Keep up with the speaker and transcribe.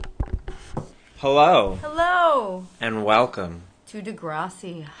Hello Hello and welcome. to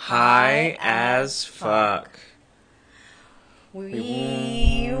Degrassi. High as fuck.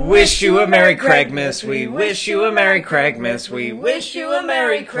 We Wish you a Merry Craigmas. We wish you a Merry Craigmas. We wish you a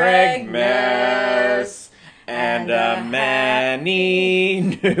Merry Craigmas. And a many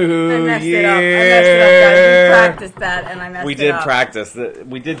New I messed Year. it up. Guys. We practiced that, and I messed We it did up. practice.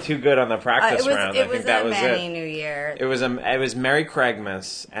 We did too good on the practice round. I It was think that a was Manny it. New Year. It was Merry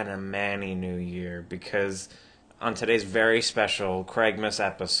Craigmas and a Manny New Year because on today's very special Craigmas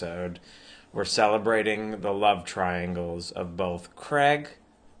episode, we're celebrating the love triangles of both Craig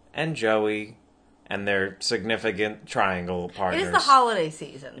and Joey and their significant triangle partners. It is the holiday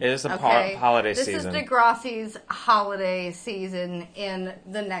season. It is the holiday season. This is Degrassi's holiday season in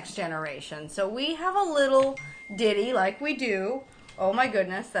the next generation. So we have a little ditty like we do. Oh my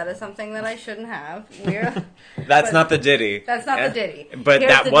goodness, that is something that I shouldn't have. That's not the ditty. That's not the ditty. But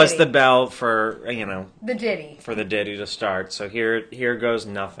Here's that the was ditty. the bell for, The ditty. for the ditty to start. So here goes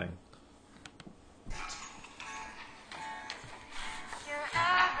nothing. You're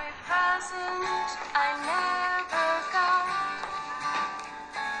every present I never got.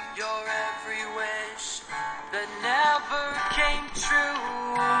 You're every wish that never came true.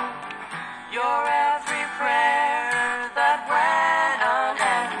 You're every prayer that went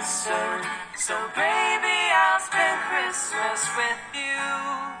unanswered. So baby, I'll spend Christmas with you.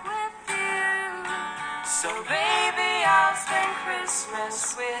 So baby, I'll spend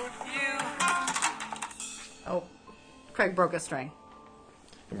Christmas with you. Oh, Craig broke a string.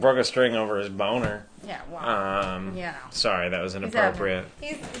 He broke a string over his boner. Yeah, wow. Sorry, that was inappropriate.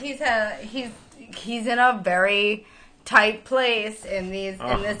 He's in a very tight place in this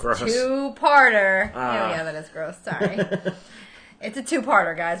Gross. two-parter. Yeah, that is gross. Sorry. It's a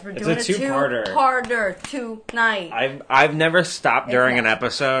two-parter, guys. We're doing a two-parter. two-parter tonight. I've never stopped during an Exactly.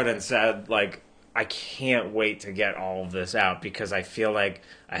 episode and said, like, I can't wait to get all of this out because I feel like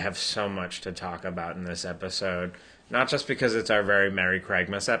I have so much to talk about in this episode. Not just because it's our very Merry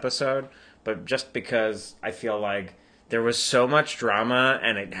Craigmas episode, but just because I feel like there was so much drama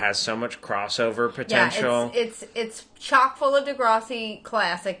and it has so much crossover potential. Yeah, it's chock full of Degrassi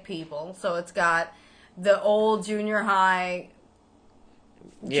classic people. So it's got the old junior high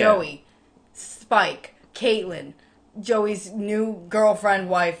Joey, Spike, Caitlin, Joey's new girlfriend,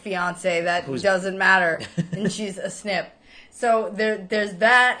 wife, fiance that doesn't matter, and she's a snip. So there's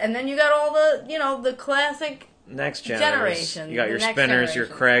that, and then you got all the classic. Next generation. You got your The next Spinners, your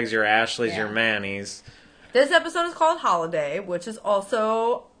generation. Craigs, your Ashleys, Yeah. your Mannies. This episode is called Holiday, which is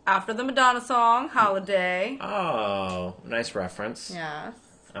also after the Madonna song Holiday. Oh, nice reference. Yes.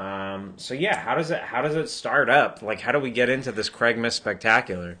 So yeah, how does it start up? Like, how do we get into this Craigmas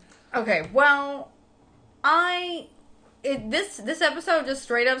spectacular? Okay, well, this episode just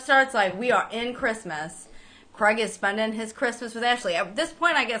straight up starts like we are in Christmas. Craig is spending his Christmas with Ashley. At this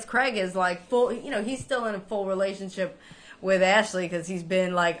point, I guess Craig is like full. He's still in a full relationship with Ashley because he's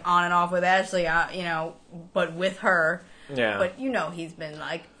been like on and off with Ashley. But with her. Yeah. But he's been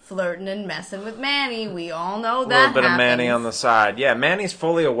like flirting and messing with Manny. We all know A that. little bit of happens. Manny on the side. Yeah, Manny's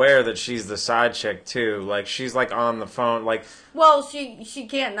fully aware that she's the side chick too. Like, she's like on the phone. Like, Well, she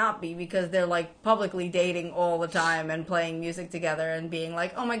can't not be because they're like publicly dating all the time and playing music together and being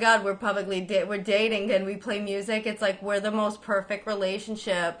like, oh my god, we're publicly we're dating and we play music. It's like we're the most perfect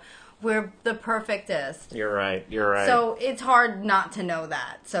relationship. We're the perfectest. you're right. So it's hard not to know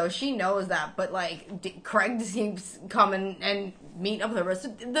that. So she knows that, but like Craig seems coming and meet up with her. So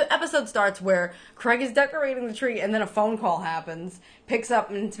the episode starts where Craig is decorating the tree and then a phone call happens, picks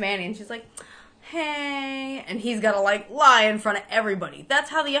up and it's Manny and she's like, hey, and he's got to like lie in front of everybody. That's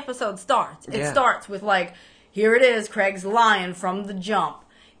how the episode starts. It starts with like, here it is, Craig's lying from the jump.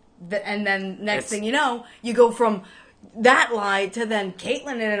 And then next thing you know, you go from that lie to then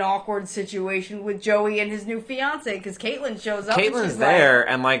Caitlin in an awkward situation with Joey and his new fiance because Caitlin shows up. and Caitlin's she's there,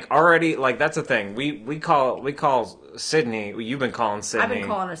 and like already, like that's the thing. We call Sydney. You've been calling Sydney. I've been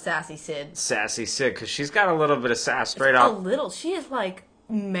calling her Sassy Sid. Sassy Sid because she's got a little bit of sass straight A off. little. She is like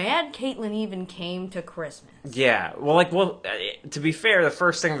mad Caitlin even came to Christmas. Yeah, to be fair, the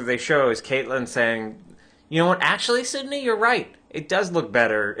first thing that they show is Caitlin saying, you know what, actually, Sydney, you're right. It does look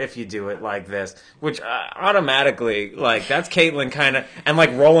better if you do it like this. Which, automatically, like, that's Caitlin kind of, and,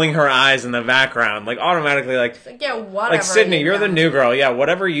 like, rolling her eyes in the background. Like, automatically, like, Yeah, whatever. like, Sydney, you're the new girl. Yeah,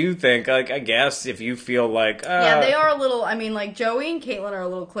 whatever you think. Like, I guess, if you feel like, Yeah, they are a little, I mean, like, Joey and Caitlin are a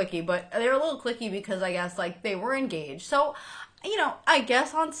little cliquey, but they're a little cliquey because I guess, like, they were engaged. So, I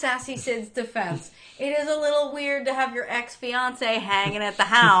guess on Sassy Sid's defense, it is a little weird to have your ex-fiance hanging at the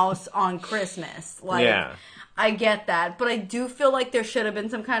house on Christmas. Like, Yeah. I get that, but I do feel like there should have been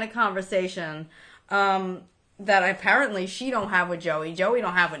some kind of conversation that apparently she don't have with Joey. Joey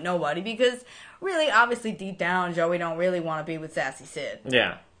don't have with nobody because really, obviously, deep down, Joey don't really want to be with Sassy Sid.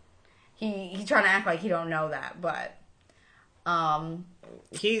 Yeah. He trying to act like he don't know that, but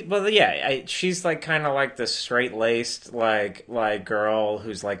she's like kind of like this straight laced like girl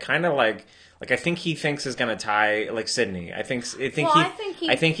who's like kind of like I think he thinks is gonna tie like Sydney. I think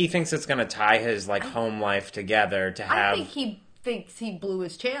he thinks it's gonna tie his like home life together to have. I think he thinks he blew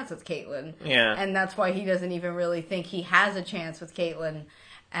his chance with Caitlyn. Yeah, and that's why he doesn't even really think he has a chance with Caitlyn,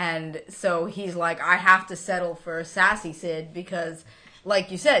 and so he's like, I have to settle for Sassy Sid because,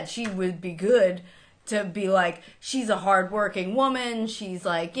 like you said, she would be good to be like, she's a hardworking woman. She's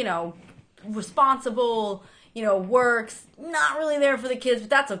like, responsible. Works, not really there for the kids, but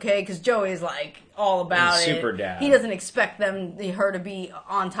that's okay because Joey's like all about it. Super dad. He doesn't expect her to be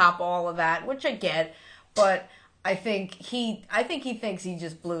on top of all of that, which I get, but I think he thinks he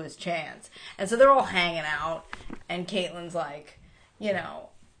just blew his chance, and so they're all hanging out, and Caitlyn's like,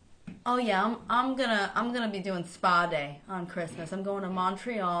 oh yeah, I'm gonna be doing spa day on Christmas. I'm going to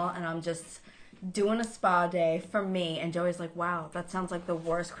Montreal, and I'm just doing a spa day for me. And Joey's like, wow, that sounds like the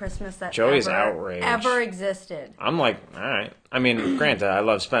worst Christmas that Joey's outraged. ever existed. I'm like, all right. I mean, granted, I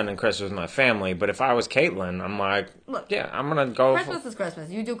love spending Christmas with my family, but if I was Caitlyn, I'm like, look, yeah, I'm gonna go. Christmas is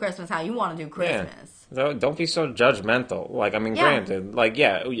Christmas. You do Christmas how you want to do Christmas. Yeah. Don't be so judgmental. Like, I mean, granted, like,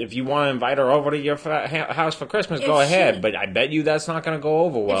 yeah, if you want to invite her over to your house for Christmas, go ahead. But I bet you that's not going to go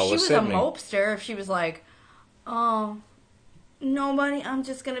over well with Sydney. If she was a mopester, if she was like, oh, nobody, I'm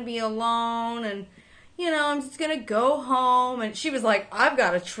just going to be alone, and, I'm just going to go home. And she was like, I've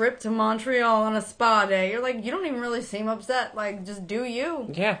got a trip to Montreal on a spa day. You're like, you don't even really seem upset. Like, just do you.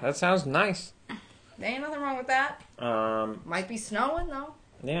 Yeah, that sounds nice. There ain't nothing wrong with that. Might be snowing, though.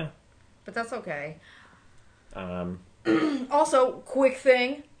 Yeah. But that's okay. Also, quick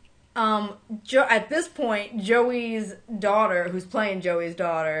thing. At this point, Joey's daughter, who's playing Joey's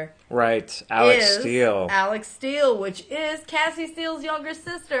daughter, right, Alex Steele. Alex Steele, which is Cassie Steele's younger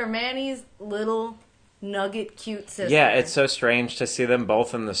sister, Manny's little nugget cute sister. Yeah, it's so strange to see them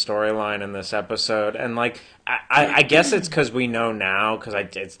both in the storyline in this episode, and like, I guess it's because we know now, because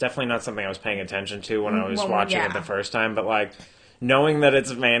it's definitely not something I was paying attention to when I was watching it the first time, but like, knowing that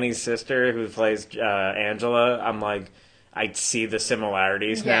it's Manny's sister who plays Angela, I'm like, I see the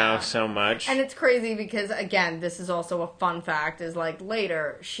similarities now so much. And it's crazy because, again, this is also a fun fact, is like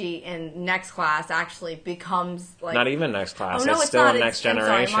later, she in next class actually becomes like... Not even next class, it's still not. Next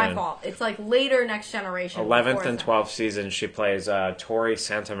Generation. I'm sorry, my fault. It's like later Next Generation. 11th and 12th season, she plays Tori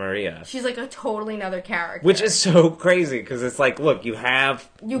Santamaria. She's like a totally another character. Which is so crazy, because it's like, look, you have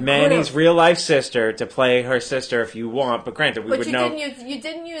Manny's real-life sister to play her sister if you want, but granted, we would know... But you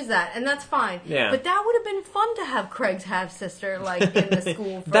didn't use that, and that's fine. Yeah. But that would have been fun to have Craig's half-sister, like, in the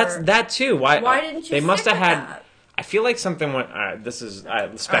school for... That's that, too. Why didn't you They must have had... That? I feel like something went... this is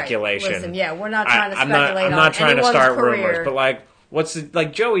speculation. Right, listen, yeah, we're not trying to speculate I'm not trying to start career. rumors, but, like,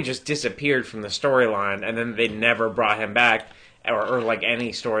 like, Joey just disappeared from the storyline, and then they never brought him back, or like,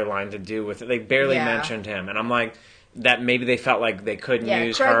 any storyline to do with it. They barely mentioned him, and I'm like... That maybe they felt like they couldn't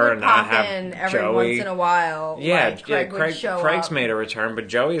use Craig her would and not pop have in every Joey. once in a while. Yeah, like, Craig's Craig's made a return, but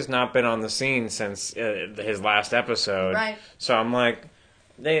Joey has not been on the scene since his last episode. Right. So I'm like,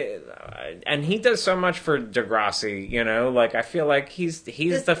 and he does so much for Degrassi. Like, I feel like he's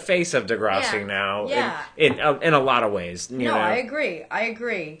the face of Degrassi now. Yeah. In a lot of ways. You know? I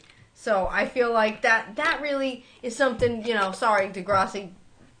agree. So I feel like that really is something. Sorry, Degrassi.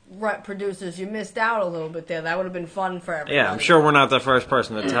 Producers, you missed out a little bit there. That would have been fun for everybody. Yeah, I'm sure we're not the first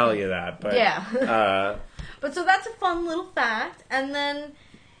person to tell you that, but but so that's a fun little fact, and then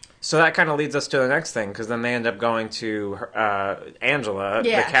so that kind of leads us to the next thing, because then they end up going to Angela,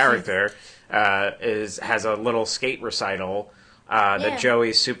 the character, has a little skate recital that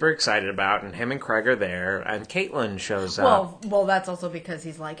Joey's super excited about, and him and Craig are there, and Caitlyn shows up. Well, that's also because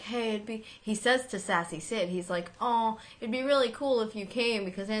he's like, hey, he says to Sassy Sid, he's like, oh, it'd be really cool if you came,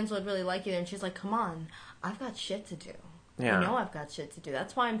 because Angela would really like you there, and she's like, come on, I've got shit to do. Yeah. You know I've got shit to do.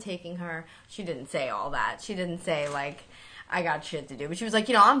 That's why I'm taking her. She didn't say all that. She didn't say, like, I got shit to do. But she was like,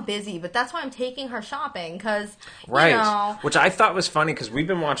 I'm busy, but that's why I'm taking her shopping, because, Which I thought was funny, because we've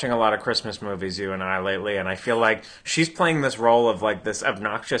been watching a lot of Christmas movies, you and I, lately, and I feel like she's playing this role of, like, this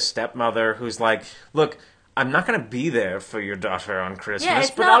obnoxious stepmother who's like, look, I'm not going to be there for your daughter on Christmas,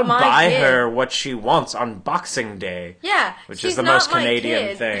 but I'll buy her what she wants on Boxing Day. Yeah, which is the most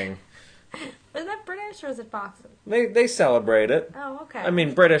Canadian thing. Is that British or is it Boxing? They celebrate it. Oh, okay. I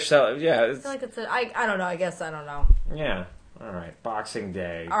mean, British, yeah. I feel like it's I don't know. I guess I don't know. Yeah. All right. Boxing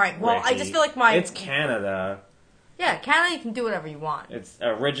Day. All right. Well, Ricky. I just feel like It's Canada. Yeah, Canada, you can do whatever you want. It's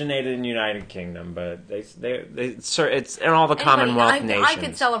originated in the United Kingdom, but it's in all the Commonwealth nations. I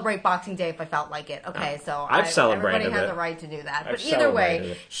could celebrate Boxing Day if I felt like it. Okay, so I've celebrated everybody has it. a right to do that. I've But either way,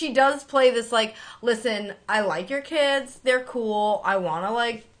 celebrated it. she does play this like, listen, I like your kids. They're cool. I want to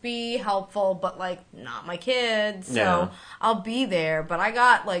like be helpful, but like not my kids. So Yeah. I'll be there, but I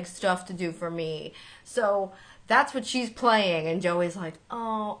got like stuff to do for me. So that's what she's playing, and Joey's like,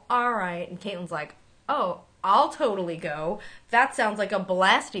 oh, all right. And Caitlin's like, oh, I'll totally go. That sounds like a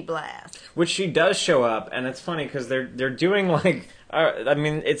blasty blast. Which she does show up, and it's funny because they're doing like, I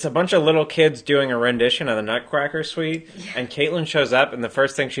mean, it's a bunch of little kids doing a rendition of the Nutcracker Suite, and Caitlin shows up, and the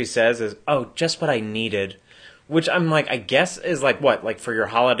first thing she says is, "Oh, just what I needed," which I'm like, I guess is like what, like for your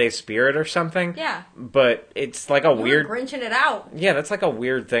holiday spirit or something. Yeah. But it's like a weird. We're grinching it out. Yeah, that's like a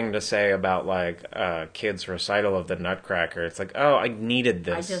weird thing to say about like kids' recital of the Nutcracker. It's like, oh, I needed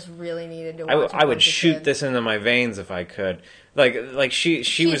this. I just really needed to watch I would shoot this into my veins if I could. Like she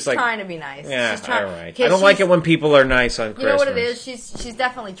She's was like trying to be nice. Yeah, She's trying, all right. I don't like it when people are nice on Christmas. You know what it is? She's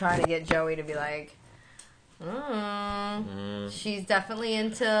definitely trying to get Joey to be like, she's definitely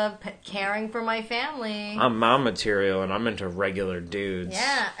into caring for my family. I'm mom material, and I'm into regular dudes.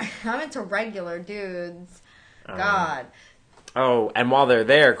 Yeah, I'm into regular dudes. God. Oh, and while they're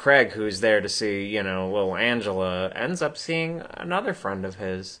there, Craig, who's there to see, little Angela, ends up seeing another friend of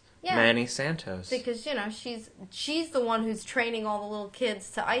his, Yeah. Manny Santos. Because, she's the one who's training all the little kids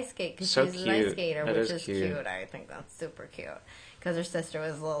to ice skate because So she's an ice cute. skater, That which is is cute. cute. I think that's super cute. Because her sister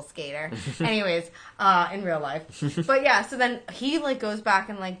was a little skater. Anyways, in real life. But yeah, so then he, goes back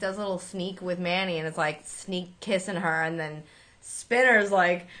and, does a little sneak with Manny, and it's, sneak kissing her, and then Spinner's,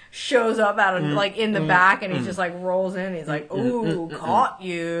 shows up out of, in the back, and he just, rolls in, and he's like, ooh, caught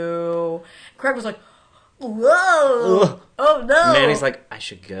you. Craig was like, whoa, oh, no. Manny's like, I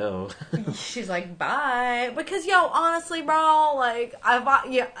should go. She's like, bye. Because, honestly, bro, I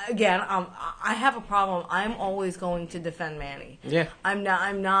have a problem. I'm always going to defend Manny. Yeah. I'm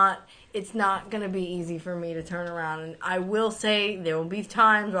not, it's not going to be easy for me to turn around. And I will say there will be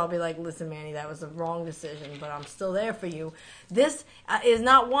times where I'll be like, listen, Manny, that was the wrong decision, but I'm still there for you. This is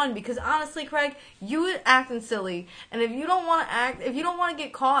not one, because honestly, Craig, you were acting silly. And if you don't want to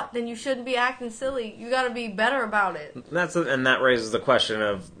get caught, then you shouldn't be acting silly. You got to be better about it. And that raises the question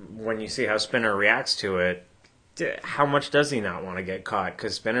of, when you see how Spinner reacts to it, how much does he not want to get caught?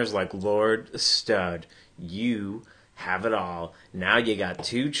 Because Spinner's like, Lord Stud, you have it all. Now you got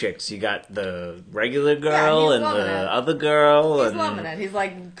two chicks. You got the regular girl and the other girl. He's loving it. He's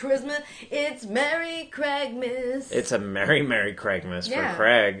like, Christmas, it's Merry Craigmas. It's a Merry Craigmas for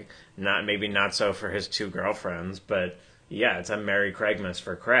Craig. Maybe not so for his two girlfriends, but yeah, it's a Merry Craigmas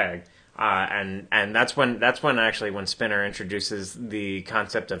for Craig. And that's when actually when Spinner introduces the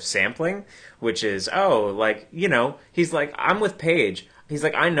concept of sampling, which is, he's like, I'm with Paige. He's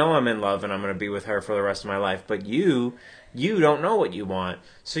like, I know I'm in love and I'm going to be with her for the rest of my life, but you don't know what you want.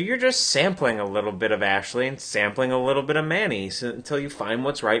 So you're just sampling a little bit of Ashley and sampling a little bit of Manny until you find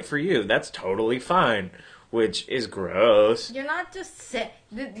what's right for you. That's totally fine, which is gross. You're not just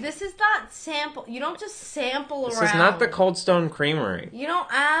this is not sample. You don't just sample around. This is not the Cold Stone Creamery. You don't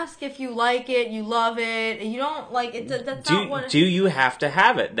ask if you like it, you love it. You don't like it. That's not what. Do you have to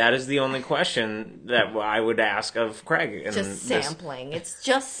have it? That is the only question that I would ask of Craig. Just sampling. It's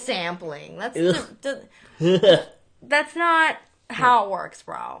just sampling. That's that's not how it works,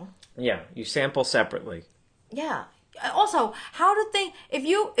 bro. Yeah, you sample separately. Yeah. Also, how did they? If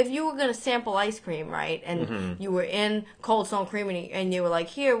you were gonna sample ice cream, right, and you were in Cold Stone Creamery, and you were like,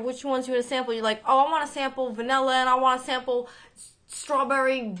 "Here, which ones you gonna sample?" You're like, "Oh, I want to sample vanilla, and I want to sample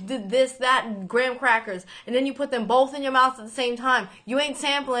strawberry, this, that, graham crackers," and then you put them both in your mouth at the same time. You ain't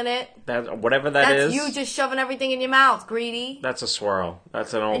sampling it. Whatever That's you just shoving everything in your mouth, greedy. That's a swirl.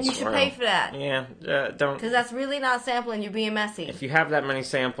 That's an old swirl. And you should pay for that. Yeah, don't. Because that's really not sampling. You're being messy. If you have that many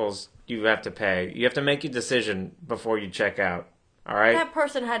samples, you have to pay. You have to make your decision before you check out. All right? That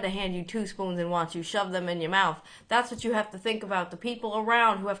person had to hand you 2 spoons and watch you shove them in your mouth. That's what you have to think about. The people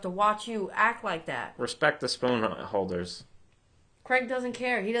around who have to watch you act like that. Respect the spoon holders. Craig doesn't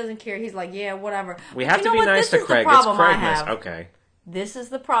care. He doesn't care. He's like, yeah, whatever. We have to be nice to Craig. It's Craigmas. Okay. This is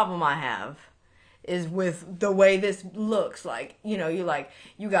the problem I have. Is with the way this looks. Like, you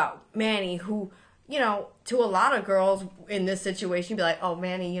got Manny who, to a lot of girls in this situation, be like, oh,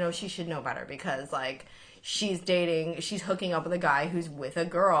 Manny, she should know better because, she's hooking up with a guy who's with a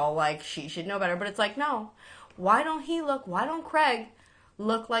girl. She should know better. But it's like, no. Why don't Craig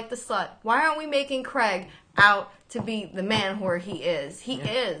look like the slut? Why aren't we making Craig out to be the man who he is? He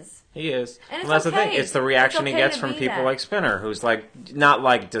is. He is. And that's the thing. It's the reaction he gets from people like Spinner, who's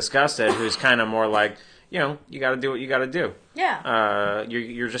not disgusted, who's kind of more like, you got to do what you got to do. Yeah.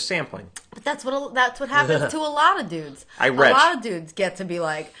 You're just sampling. But that's what happens to a lot of dudes. I read. A lot of dudes get to be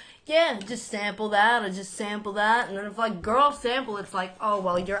like, yeah, just sample that or just sample that. And then if like girls sample, it's like, oh,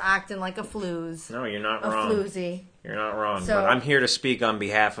 well, you're acting like a flooze. No, you're not a wrong. floozy. You're not wrong. So, but I'm here to speak on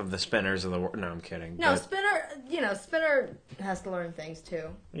behalf of the spinners of the world. No, I'm kidding. No, but, Spinner has to learn things too.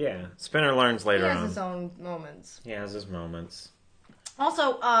 Yeah, Spinner learns later on. He has his own moments. He has his moments.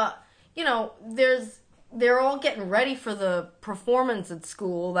 Also, they're all getting ready for the performance at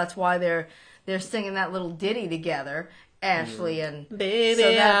school. That's why they're singing that little ditty together, Ashley and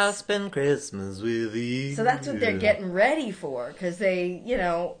Baby, I'll spend Christmas with you. So that's what they're getting ready for, because they,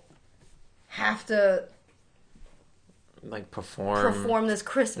 have to like perform this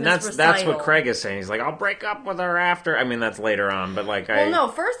Christmas recital. That's what Craig is saying. He's like, I'll break up with her after. I mean, that's later on, but like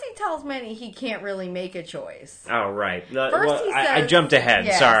first he tells Manny he can't really make a choice. Oh, right. First he says, I jumped ahead.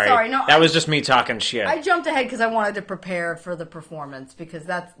 Yeah, sorry. No, that was just me talking shit. I jumped ahead because I wanted to prepare for the performance, because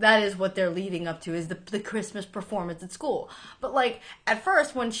that is what they're leading up to, is the Christmas performance at school. But like at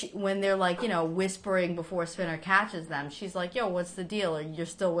first when they're like, whispering before Spinner catches them, she's like, yo, what's the deal? You're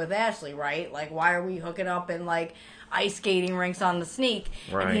still with Ashley, right? Like, why are we hooking up in like ice skating rinks on the sneak?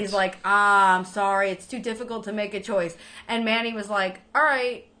 Right. And he's like, I'm sorry, it's too difficult to make a choice. And Manny was like, all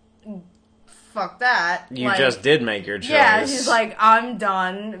right, fuck that. You just did make your choice. Yeah, she's like, I'm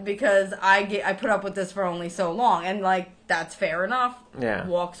done because I put up with this for only so long. And like, that's fair enough. Yeah.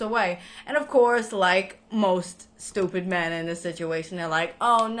 Walks away. And of course, like most stupid men in this situation, they're like,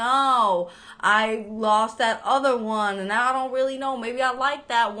 oh no, I lost that other one and now I don't really know. Maybe I like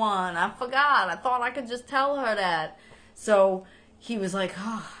that one. I forgot. I thought I could just tell her that. So he was like,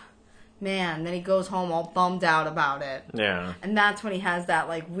 oh, man. Then he goes home all bummed out about it. Yeah. And that's when he has that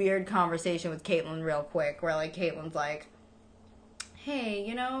like weird conversation with Caitlin real quick, where like Caitlin's like,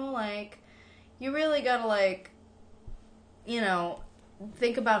 hey, like, you really gotta like,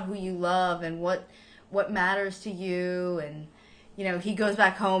 think about who you love and what matters to you. And he goes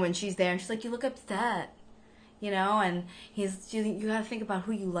back home and she's there and she's like, you look upset, and you gotta think about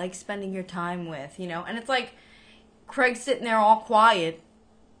who you like spending your time with, and it's like Craig's sitting there all quiet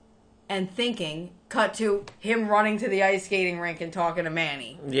and thinking, cut to him running to the ice skating rink and talking to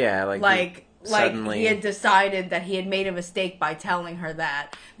Manny. Yeah, like suddenly he had decided that he had made a mistake by telling her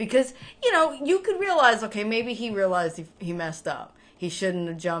that. Because, you could realize, okay, maybe he realized he messed up. He shouldn't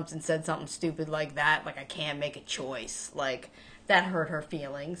have jumped and said something stupid like that. Like, I can't make a choice. Like, that hurt her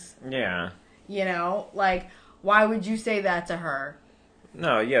feelings. Yeah. Like, why would you say that to her?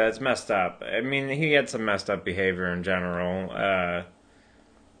 No, yeah, it's messed up. I mean, he had some messed up behavior in general.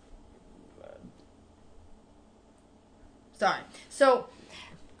 Sorry. So,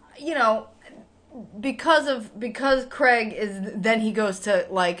 because Craig then he goes to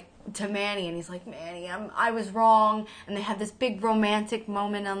Manny and he's like, Manny, I was wrong, and they have this big romantic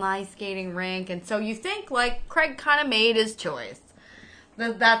moment on the ice skating rink, and so you think like Craig kind of made his choice.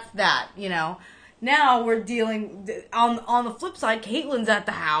 That's that, Now we're dealing on the flip side. Caitlin's at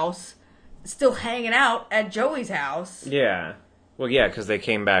the house, still hanging out at Joey's house. Yeah. Well, yeah, because they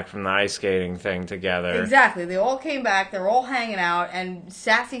came back from the ice skating thing together. Exactly. They all came back. They're all hanging out, and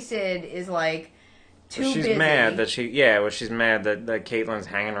Sassy Sid is like too busy. She's mad that she's mad that Caitlin's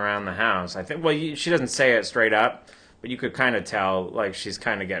hanging around the house. I think. Well, she doesn't say it straight up, but you could kind of tell like she's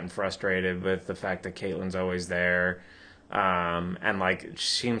kind of getting frustrated with the fact that Caitlin's always there, and like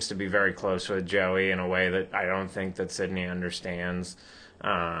seems to be very close with Joey in a way that I don't think that Sydney understands.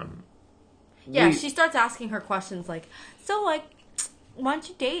 She starts asking her questions like, so like, why don't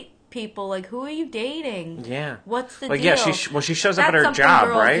you date people? Like, who are you dating? Yeah. What's the deal? Yeah, she shows up at her job,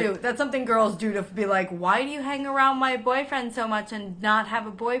 right? That's something girls do, to be like, why do you hang around my boyfriend so much and not have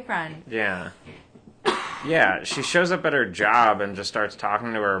a boyfriend? Yeah. Yeah, she shows up at her job and just starts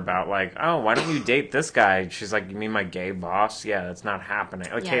talking to her about like, oh, why don't you date this guy? She's like, you mean my gay boss? Yeah, that's not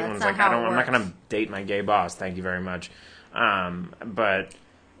happening. Like, Caitlin's like, I'm not gonna date my gay boss. Thank you very much. But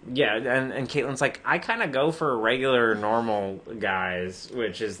yeah, and Caitlin's like, I kind of go for regular, normal guys,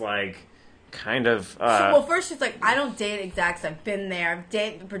 which is like kind of. Well, first she's like, I don't date execs. I've been there. I've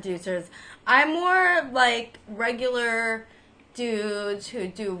dated the producers. I'm more like regular dudes who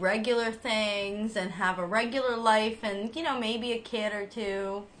do regular things and have a regular life and, maybe a kid or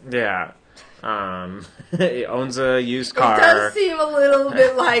two. Yeah. He owns a used car. It does seem a little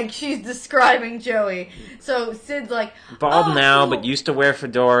bit like she's describing Joey. So Sid's like, bald now, but used to wear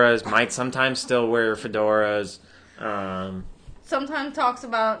fedoras, might sometimes still wear fedoras. Sometimes talks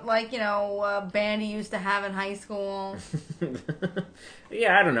about, like, a band he used to have in high school.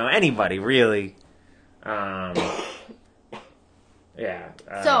 Yeah, I don't know. Anybody, really. Yeah.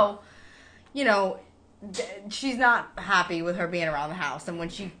 So, she's not happy with her being around the house. And when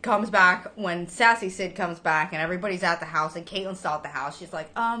she comes back, when Sassy Sid comes back and everybody's at the house and Caitlin's still at the house, she's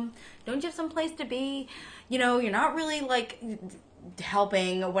like, don't you have some place to be? You know, you're not really, like,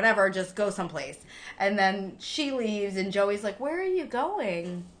 helping or whatever, just go someplace. And then she leaves and Joey's like, where are you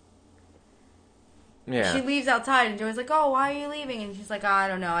going? Yeah. She leaves outside and Joey's like, oh, why are you leaving? And she's like, oh, I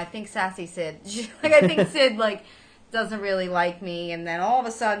don't know. I think Sassy Sid. She's like, I think Sid, like, doesn't really like me. And then all of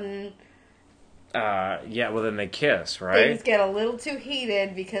a sudden... yeah, well then they kiss, right? Things get a little too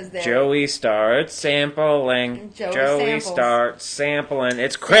heated because they're... Joey starts sampling. Joey Joey samples. starts sampling.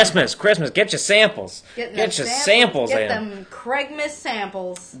 It's Christmas. Christmas. Get your samples. Get your samples Get in. them Craigmas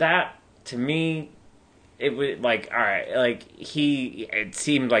samples. That, to me, it was like, all right, like it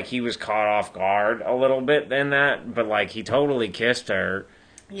seemed like he was caught off guard a little bit in that, but like he totally kissed her.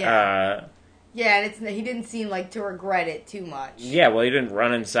 Yeah. Yeah, and he didn't seem like to regret it too much. Yeah, well, he didn't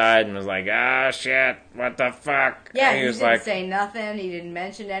run inside and was like, ah, shit, what the fuck? Yeah, and he was didn't like, say nothing. He didn't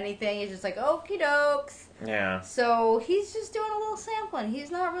mention anything. He's just like, okie dokes. yeah. So he's just doing a little sampling.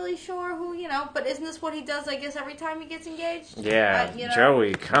 He's not really sure who, but isn't this what he does, I guess, every time he gets engaged? Yeah,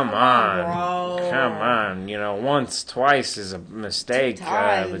 Joey, come on. Come on. Once, twice is a mistake. 2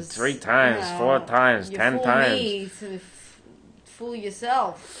 times. But 3 times, 4 times, you 10 fool times. Me to fool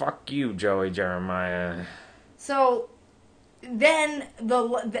yourself. Fuck you, Joey Jeremiah. So then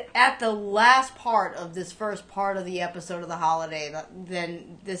at the last part of this first part of the episode of the holiday,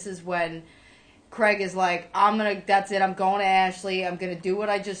 then this is when Craig is like, that's it, I'm going to Ashley, I'm going to do what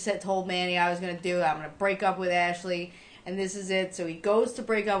I just told Manny I was going to do, I'm going to break up with Ashley, and this is it. So he goes to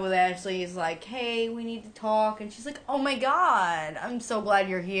break up with Ashley, he's like, hey, we need to talk, and she's like, oh my god, I'm so glad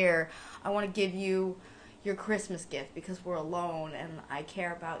you're here, I want to give you your Christmas gift because we're alone, and I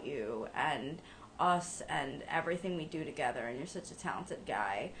care about you, and us, and everything we do together, and you're such a talented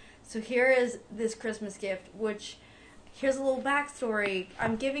guy. So here is this Christmas gift, which... Here's a little backstory.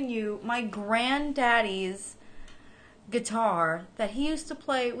 I'm giving you my granddaddy's guitar that he used to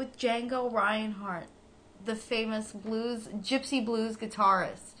play with Django Reinhardt, the famous gypsy blues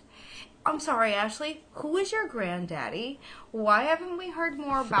guitarist. I'm sorry, Ashley. Who is your granddaddy? Why haven't we heard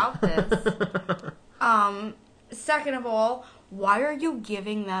more about this? Second of all, why are you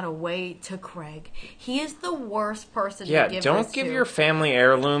giving that away to Craig? He is the worst person to give this to. Yeah, don't give your family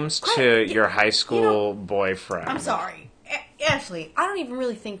heirlooms to your high school boyfriend. I'm sorry. Ashley, I don't even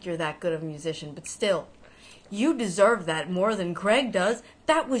really think you're that good of a musician, but still, you deserve that more than Craig does.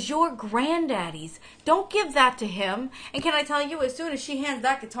 That was your granddaddy's. Don't give that to him. And can I tell you, as soon as she hands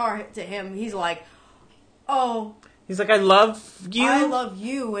that guitar to him, he's like, oh... He's like, I love you. I love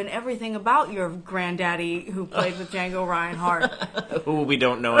you and everything about your granddaddy who played with Django Reinhardt. Who we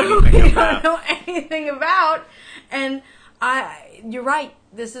don't know anything about. Don't know anything about. And you're right.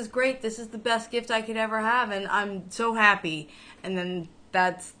 This is great. This is the best gift I could ever have. And I'm so happy. And then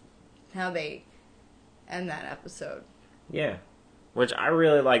that's how they end that episode. Yeah. Which I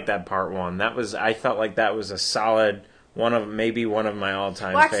really liked that part one. I felt like that was a solid... one of my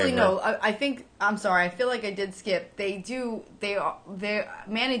all-time Well, actually, favorite. no. I'm sorry. I feel like I did skip.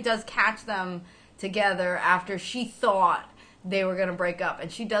 Manny does catch them together after she thought they were going to break up.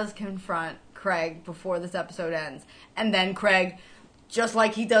 And she does confront Craig before this episode ends. And then Craig, just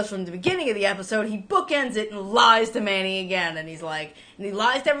like he does from the beginning of the episode, he bookends it and lies to Manny again. And he's like, and he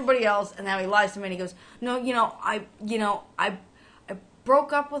lies to everybody else. And now he lies to Manny. He goes, no, I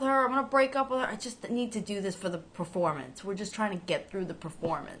broke up with her. I'm going to break up with her. I just need to do this for the performance. We're just trying to get through the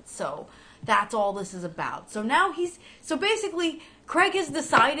performance. So that's all this is about. So now so basically, Craig has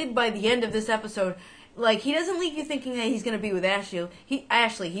decided by the end of this episode, like, he doesn't leave you thinking that he's going to be with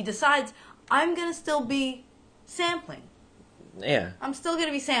Ashley. He decides, I'm going to still be sampling. Yeah. I'm still going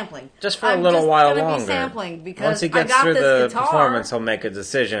to be sampling. Just for a little while longer. Be sampling because once he gets through the performance, he'll make a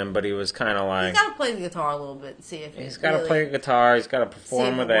decision, but he was kind of like... He's got to play the guitar a little bit and see if he's got to play the guitar, he's got to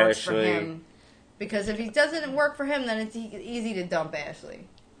perform with Ashley. Because if he doesn't work for him, then it's easy to dump Ashley.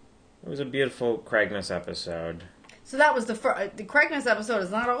 It was a beautiful Craigmas episode. So that was the Craigmas episode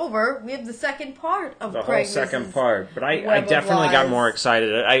is not over. We have the second part of the Craigmas. whole second part. But I definitely got more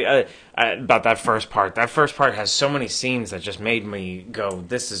excited about that first part. That first part has so many scenes that just made me go,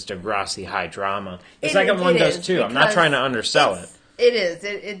 this is Degrassi high drama. The second one does too. I'm not trying to undersell it. It is.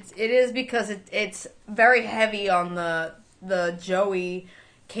 It is because it's very heavy on the Joey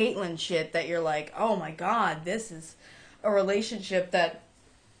Caitlyn shit that you're like, oh my god, this is a relationship that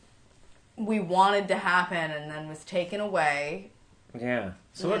we wanted to happen and then was taken away. Yeah.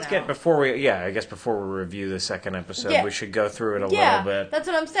 So let's get, before we review the second episode, we should go through it a little bit. That's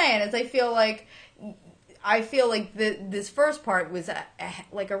what I'm saying, is I feel like this first part was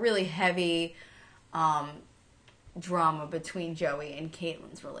like a really heavy drama between Joey and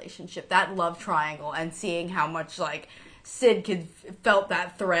Caitlin's relationship. That love triangle, and seeing how much, like, Sid felt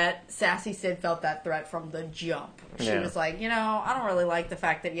that threat. Sassy Sid felt that threat from the jump. She was like, I don't really like the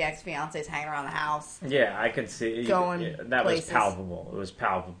fact that your ex-fiance's hanging around the house. Yeah, I could see. That places. Was palpable. It was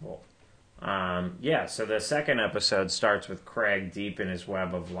palpable. So the second episode starts with Craig deep in his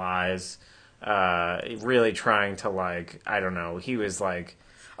web of lies, really trying to, like, I don't know, he was like...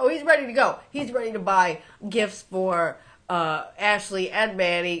 Oh, he's ready to go. He's ready to buy gifts for Ashley and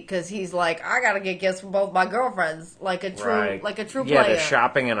Manny, because he's like, I gotta get gifts for both my girlfriends, like a true player. Yeah, they're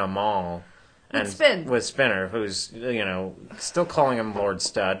shopping in a mall. With Spinner, who's, still calling him Lord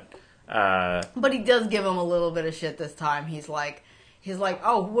Stud. But he does give him a little bit of shit this time. He's like,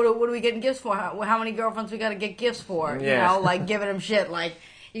 oh, what are we getting gifts for? How many girlfriends we gotta get gifts for? Yeah. Like giving him shit. Like,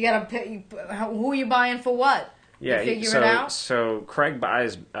 you gotta pick, who are you buying for what? Yeah, you figure it out? So Craig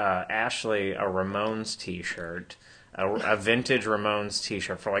buys Ashley a Ramones t-shirt, a vintage Ramones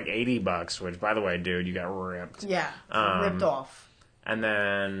t-shirt for like $80, which, by the way, dude, you got ripped. Yeah, ripped off. And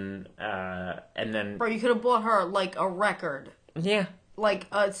then... Bro, you could have bought her, like, a record. Yeah. Like,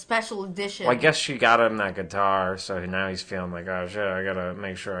 a special edition. Well, I guess she got him that guitar, so now he's feeling like, oh, shit, I gotta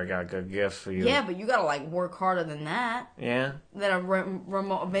make sure I got a good gift for you. Yeah, but you gotta, like, work harder than that. Yeah? Than a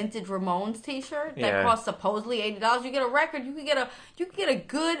vintage Ramones t-shirt that costs supposedly $80. You get a record, you could get a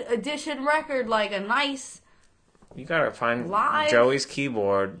good edition record, like a nice... You gotta find live Joey's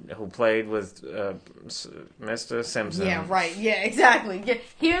keyboard, who played with Mr. Simpson. Yeah, right. Yeah, exactly. Yeah.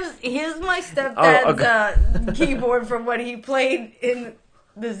 Here's my stepdad's keyboard from when he played in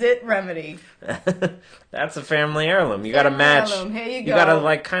the Zit Remedy. That's a family heirloom. You gotta match. Heirloom. Here you go. You gotta,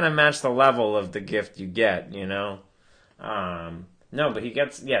 like, kind of match the level of the gift you get. No, but he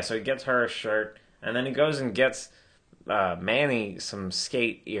gets so he gets her a shirt, and then he goes and gets Manny some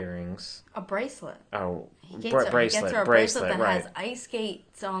skate earrings. A bracelet. Oh. He gets her a bracelet that has ice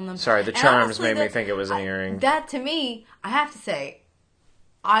skates on them. Sorry, the charms made me think it was an earring. That, to me, I have to say,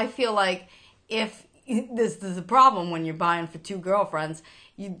 I feel like if this is a problem when you're buying for two girlfriends,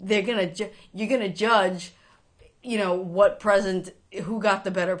 you're gonna judge, what present, who got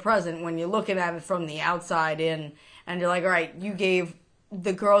the better present when you're looking at it from the outside in, and you're like, all right, you gave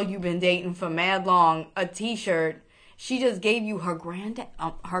the girl you've been dating for mad long a T-shirt. She just gave you her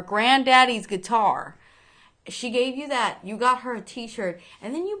granddaddy's guitar. She gave you that. You got her a T-shirt.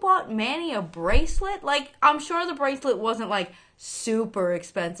 And then you bought Manny a bracelet. Like, I'm sure the bracelet wasn't, like, super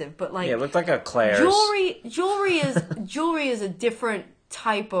expensive. But, like... Yeah, it looked like a Claire's. Jewelry is a different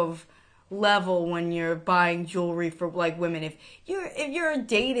type of level when you're buying jewelry for, like, women. If you're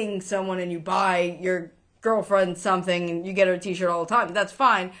dating someone and you buy your girlfriend something and you get her a T-shirt all the time, that's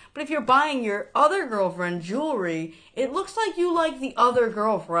fine. But if you're buying your other girlfriend jewelry, it looks like you like the other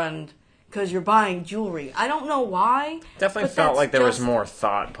girlfriend... because you're buying jewelry. I don't know why. Definitely felt like there was more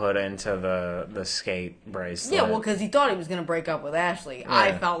thought put into the skate bracelet. Yeah, well, because he thought he was going to break up with Ashley. Yeah.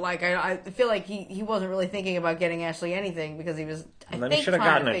 I felt like, I feel like he wasn't really thinking about getting Ashley anything because he was, then he should have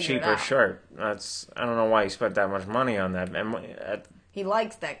gotten a cheaper shirt. I don't know why he spent that much money on that. He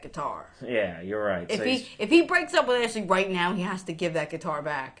likes that guitar. Yeah, you're right. If he breaks up with Ashley right now, he has to give that guitar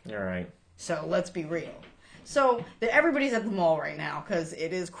back. You're right. So let's be real. So, everybody's at the mall right now, because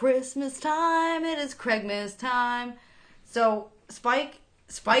it is Christmas time, it is Craigmas time. So, Spike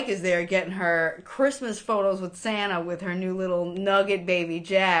is there getting her Christmas photos with Santa with her new little nugget baby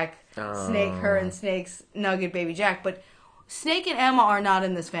Jack. Her and Snake's nugget baby Jack. But Snake and Emma are not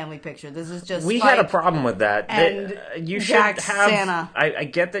in this family picture. This is just we Spike had a problem with that. And you Jack's should have Santa. I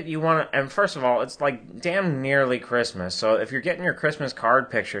get that you want to, and first of all, it's like damn nearly Christmas. So if you're getting your Christmas card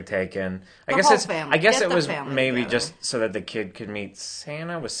picture taken, I guess it was maybe together. Just so that the kid could meet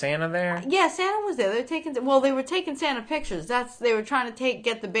Santa. Was Santa there? Yeah, Santa was there. They were taking Santa pictures. They were trying to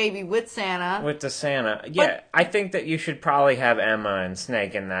get the baby with Santa. With the Santa. Yeah, I think that you should probably have Emma and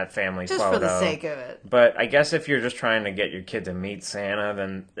Snake in that family just photo. For the sake of it. But I guess if you're just trying to get your kid to meet Santa,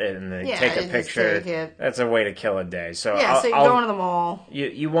 then take a picture. That's a way to kill a day. So so you're going to the mall.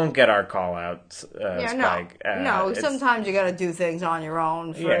 You won't get our call out, Spike. No, sometimes you got to do things on your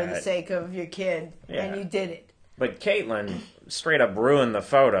own for the sake of your kid, and you did it. But Caitlin straight up ruined the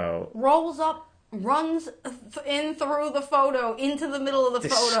photo. Rolls up, runs in through the photo, into the middle of the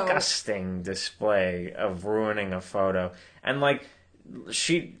photo. Disgusting display of ruining a photo. And like,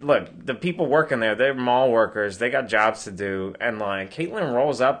 the people working there, they're mall workers, they got jobs to do, and like,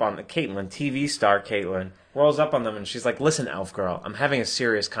 TV star Caitlin, rolls up on them and she's like, listen, elf girl, I'm having a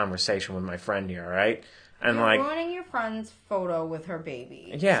serious conversation with my friend here, alright? And You're like, ruining your friend's photo with her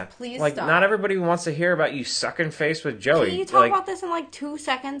baby. Yeah. Please like, stop. not everybody wants to hear about you sucking face with Joey. Can you talk like, about this in like 2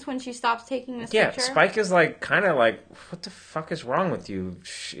 seconds when she stops taking this yeah, picture? Spike is like, kind of like, what the fuck is wrong with you?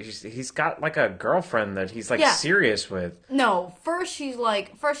 He's got like a girlfriend that he's like serious with. No, first she's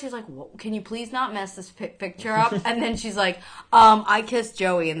like, well, can you please not mess this picture up? And then she's like, I kissed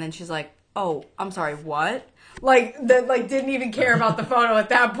Joey. And then she's like, oh, I'm sorry, what? Didn't even care about the photo at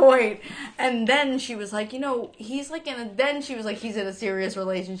that point. And then she was like, he's like he's in a serious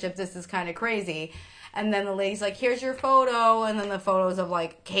relationship. This is kind of crazy. And then the lady's like, here's your photo. And then the photos of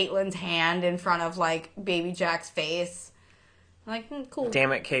like Caitlin's hand in front of like baby Jack's face. I'm like, cool.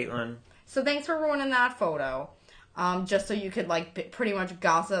 Damn it, Caitlin. So thanks for ruining that photo. Just so you could like pretty much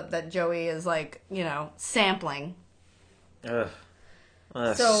gossip that Joey is like, sampling. Ugh.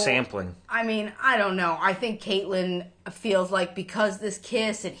 So, sampling. I mean, I don't know. I think Caitlyn feels like because this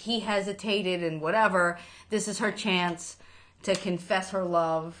kiss and he hesitated and whatever, this is her chance to confess her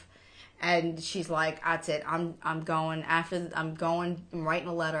love. And she's like, that's it. I'm writing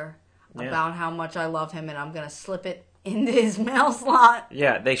a letter about how much I love him, and I'm going to slip it into his mail slot.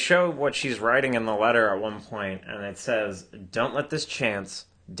 Yeah, they show what she's writing in the letter at one point, and it says, don't let this chance,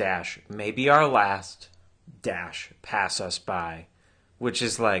 maybe our last, pass us by. Which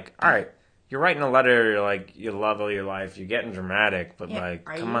is like, all right, you're writing a letter, you're like, you love all your life, you're getting dramatic, but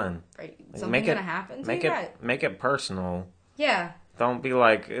come on. Something's going to happen to you? Make it personal. Yeah. Don't be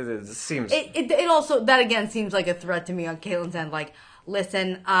like, it seems... It also, that again seems like a threat to me on Caitlin's end. Like,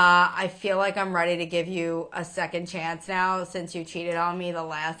 listen, I feel like I'm ready to give you a second chance now since you cheated on me the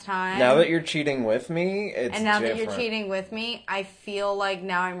last time. Now that you're cheating with me, it's And now different. that you're cheating with me, I feel like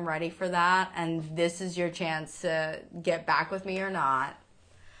now I'm ready for that, and this is your chance to get back with me or not.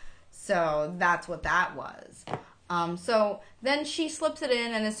 So that's what that was. So then she slips it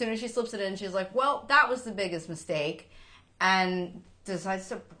in, and as soon as she slips it in, she's like, well, that was the biggest mistake. And decides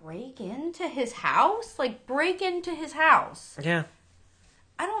to break into his house? Like, break into his house. Yeah.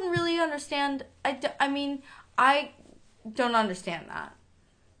 I don't really understand. I mean, I don't understand that.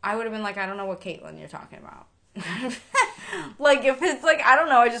 I would have been like, I don't know what Caitlyn you're talking about. Like, if it's like, I don't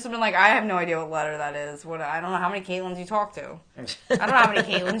know, I just have been like, I have no idea what letter that is. I don't know how many Caitlyn's you talk to. I don't know how many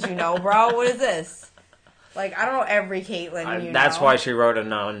Caitlyn's you know, bro. What is this? Like, I don't know every Caitlyn you That's know. why she wrote a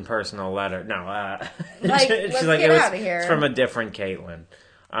non-personal letter. No, like, she's let's like, get out of here. It's from a different Caitlyn.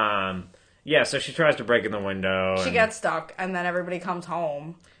 Yeah, so she tries to break in the window. She gets stuck, and then everybody comes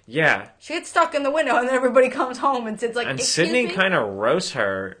home. Yeah. She gets stuck in the window, and then everybody comes home, and Sid's like, and excuse Sydney me? kind of roasts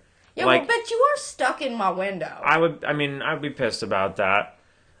her. Yeah, like, well, but you are stuck in my window. I'd be pissed about that.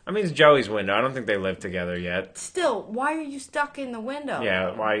 I mean, it's Joey's window. I don't think they live together yet. Still, why are you stuck in the window?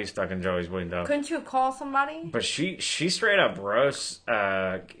 Yeah, why are you stuck in Joey's window? Couldn't you call somebody? But she straight up roasts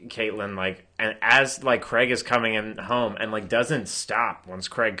Caitlyn, like, and as like Craig is coming in home, and like doesn't stop once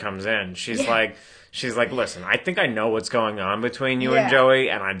Craig comes in. She's like, listen, I think I know what's going on between you and Joey,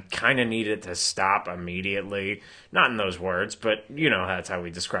 and I kind of need it to stop immediately. Not in those words, but that's how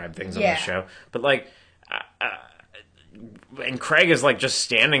we describe things on the show. But like. And Craig is like just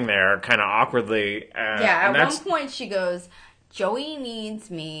standing there kind of awkwardly. At one point she goes, Joey needs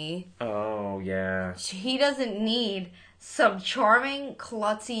me. Oh, yeah. He doesn't need some charming,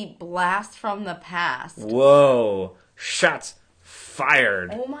 klutzy blast from the past. Whoa. Shots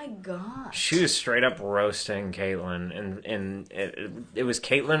fired. Oh my god. She was straight up roasting Caitlyn, and it was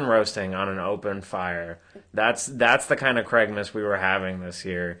Caitlyn roasting on an open fire. That's the kind of Craigmas we were having this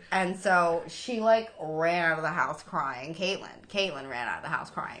year. And so she like ran out of the house crying. Caitlyn ran out of the house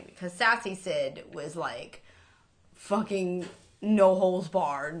crying because Sassy Sid was like fucking no holes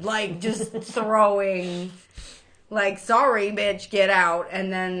barred, like just throwing. Like, sorry, bitch, get out.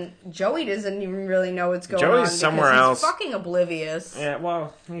 And then Joey doesn't even really know what's going on. Joey's somewhere else. He's fucking oblivious. Yeah,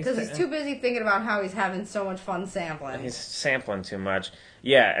 well... Because he's too busy thinking about how he's having so much fun sampling. He's sampling too much.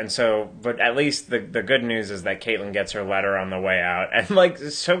 Yeah, and so... But at least the good news is that Caitlyn gets her letter on the way out. And, like,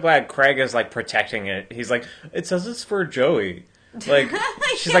 so glad Craig is, like, protecting it. He's like, it says it's for Joey. Like,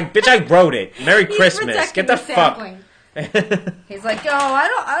 she's like, bitch, I wrote it. Merry Christmas. Get the fuck... He's like, yo, I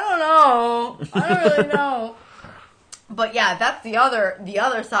don't know. I don't really know. But yeah, that's the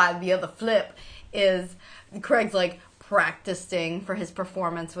other side, the other flip, is Craig's like practicing for his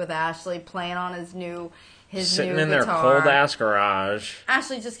performance with Ashley, playing on his new Sitting in guitar. their cold ass garage.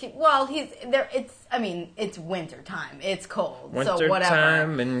 Ashley just he's there. It's winter time. It's cold. Winter so whatever.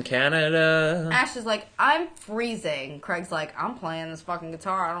 time in Canada. Ashley's like, I'm freezing. Craig's like, I'm playing this fucking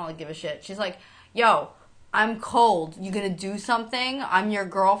guitar. I don't really give a shit. She's like, yo, I'm cold. You gonna do something? I'm your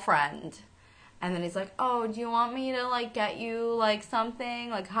girlfriend. And then he's like, oh, do you want me to, like, get you, like,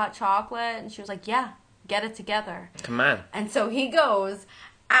 something, like hot chocolate? And she was like, yeah, Get it together. Come on. And so he goes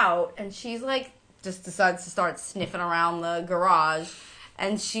out, and she's like, just decides to start sniffing around the garage,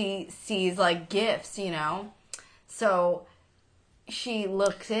 and she sees like gifts, you know? So she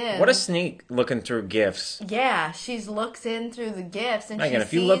looks in. What a sneak looking through gifts. Yeah, she looks in through the gifts, and Megan, she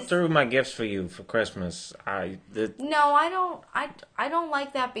if you look through my gifts for you for Christmas, No, I don't. I don't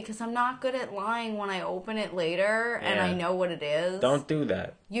like that because I'm not good at lying when I open it later and Yeah. I know what it is. don't do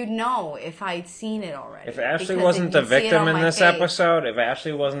that. You'd know if I'd seen it already. If Ashley because wasn't the you'd see it victim on in my this face. episode, if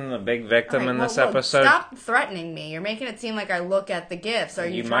Ashley wasn't the big victim All right, in this well, episode, stop threatening me. You're making it seem like I look at the gifts. Are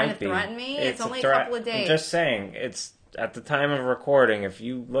you trying might to threaten me? be. It's only a threat. couple of days. I'm just saying, it's at the time of recording. If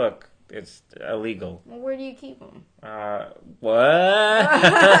you look, it's illegal. Well, where do you keep them? What? All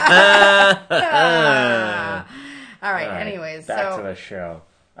right. All right, Anyways, back so to the show.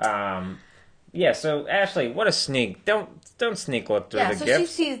 Yeah. So Ashley, what a sneak! Don't sneak look through yeah, the so gifts. she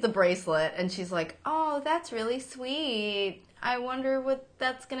sees the bracelet and she's like, "Oh, that's really sweet. I wonder what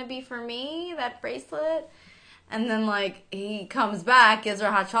that's gonna be for me. That bracelet." And then, like, he comes back, gives her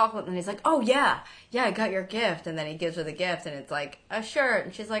hot chocolate, and he's like, "Oh, yeah, I got your gift." And then he gives her the gift, and it's, like, a shirt.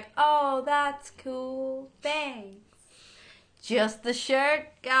 And she's like, "Oh, that's cool. Thanks. Just the shirt?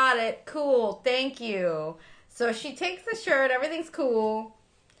 Got it. Cool. Thank you." So she takes the shirt. Everything's cool.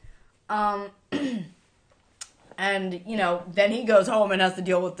 And, you know, then he goes home and has to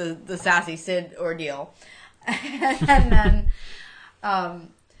deal with the Sassy Sid ordeal. And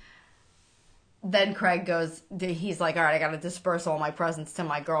then Craig goes, he's like, all right, I got to disperse all my presents to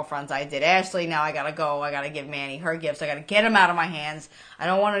my girlfriends. I did Ashley, now I got to go. I got to give Manny her gifts. I got to get them out of my hands. I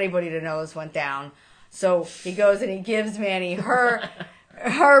don't want anybody to know this went down. So he goes and he gives Manny her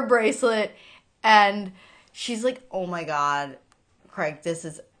bracelet. And she's like, oh my God, Craig, this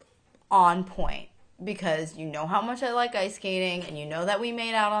is on point. Because you know how much I like ice skating, and you know that we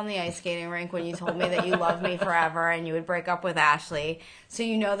made out on the ice skating rink when you told me that you loved me forever and you would break up with Ashley. So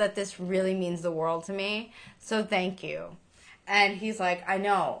you know that this really means the world to me. So thank you. And he's like, I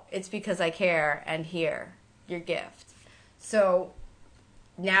know. It's because I care, and here, your gift. So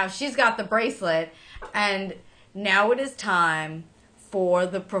now she's got the bracelet, and now it is time for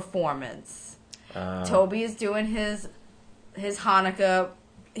the performance. Toby is doing his Hanukkah.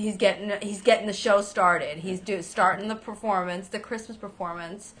 He's getting the show started. He's starting the performance, the Christmas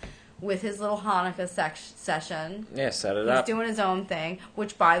performance, with his little Hanukkah session. Yeah, set it up. He's doing his own thing.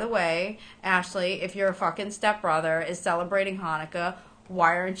 Which, by the way, Ashley, if your fucking stepbrother is celebrating Hanukkah,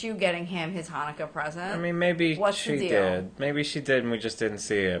 why aren't you getting him his Hanukkah present? I mean, maybe What's she the deal? did. Maybe she did, and we just didn't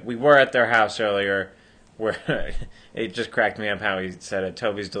see it. We were at their house earlier, where it just cracked me up how he said it.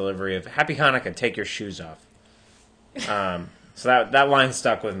 Toby's delivery of "Happy Hanukkah, take your shoes off." So that line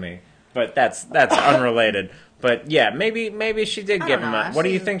stuck with me, but that's unrelated. But yeah, maybe she did give him. What do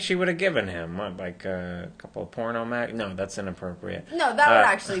you think she would have given him? What, like a couple of porno mag? No, that's inappropriate. No, that would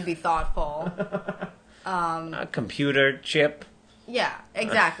actually be thoughtful. A computer chip. Yeah,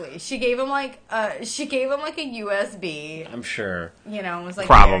 exactly. She gave him like a USB. I'm sure. You know, and was like,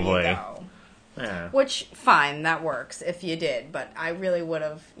 Probably. there you go. Yeah. Which, fine, that works if you did, but I really would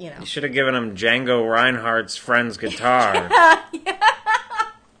have, you know. You should have given him Django Reinhardt's friend's guitar.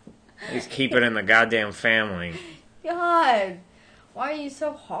 He's keeping it in the goddamn family. God, why are you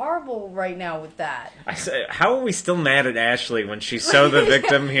so horrible right now with that? I say, how are we still mad at Ashley when she's so the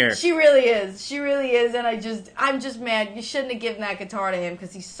victim here? She really is, and I'm just mad. You shouldn't have given that guitar to him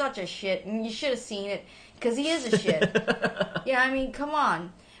because he's such a shit, and you should have seen it because he is a shit. Yeah, I mean, come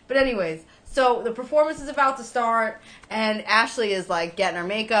on. But anyways, so the performance is about to start, and Ashley is, like, getting her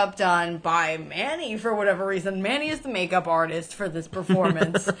makeup done by Manny for whatever reason. Manny is the makeup artist for this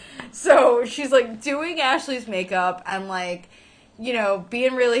performance. So she's, like, doing Ashley's makeup and, like, you know,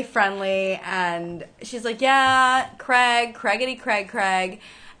 being really friendly, and she's like, yeah, Craigity Craig.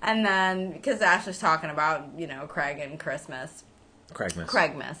 And then, because Ashley's talking about, you know, Craig and Christmas.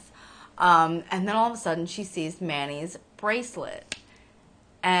 Craigmas. And then all of a sudden she sees Manny's bracelet.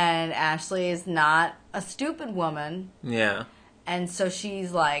 And Ashley is not a stupid woman. Yeah. And so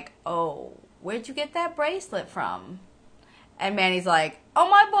she's like, oh, where'd you get that bracelet from? And Manny's like, oh,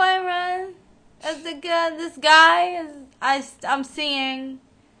 my boyfriend. This guy I'm seeing.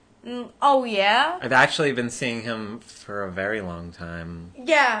 Oh, yeah? I've actually been seeing him for a very long time.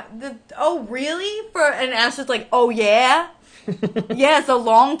 Yeah. Oh, really? And Ashley's like, oh, yeah? Yeah, it's a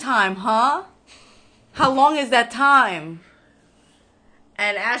long time, huh? How long is that time?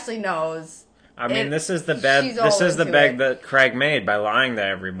 And Ashley knows. I mean, this is the bed. This is the bed that Craig made by lying to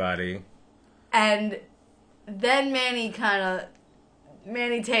everybody. And then Manny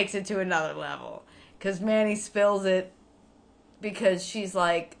takes it to another level, because Manny spills it because she's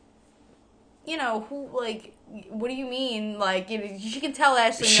like, who, like, what do you mean? Like, she can tell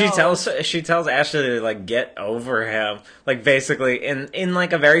Ashley She knows. tells Ashley to, like, get over him. Like, basically, in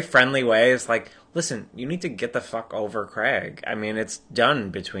like, a very friendly way. It's like, listen, you need to get the fuck over Craig. I mean, it's done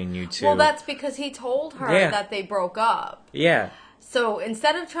between you two. Well, that's because he told her Yeah. that they broke up. Yeah. So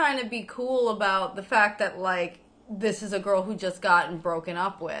instead of trying to be cool about the fact that, like, this is a girl who just gotten broken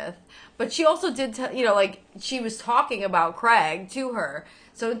up with, but she also did, like, she was talking about Craig to her.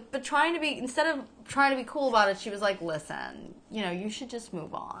 So, but instead of trying to be cool about it, she was like, listen, you should just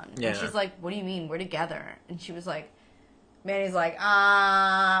move on. Yeah. And she's like, what do you mean? We're together. And she was like, Manny's like,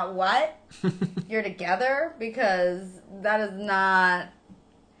 what? You're together? Because that is not...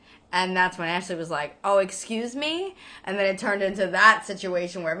 And that's when Ashley was like, oh, excuse me? And then it turned into that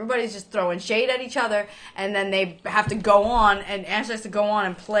situation where everybody's just throwing shade at each other. And then they have to go on, and Ashley has to go on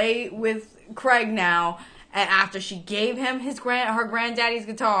and play with Craig now. And after she gave him her granddaddy's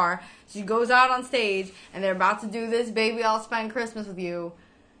guitar, she goes out on stage, and they're about to do this, Baby, I'll Spend Christmas With You.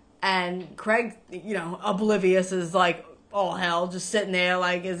 And Craig, oblivious, is like, oh, hell, just sitting there,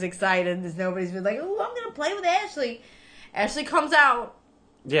 like, is excited as nobody's been like, oh, I'm going to play with Ashley. Ashley comes out.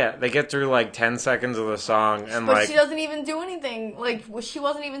 Yeah, they get through, like, 10 seconds of the song, and, But like... she doesn't even do anything. Like, she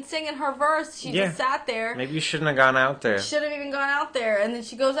wasn't even singing her verse. She just sat there. Maybe you shouldn't have gone out there. Should have even gone out there. And then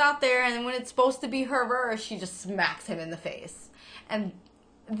she goes out there, and when it's supposed to be her verse, she just smacks him in the face. And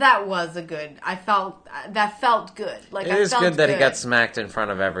that was that felt good. Like, It is good that he got smacked in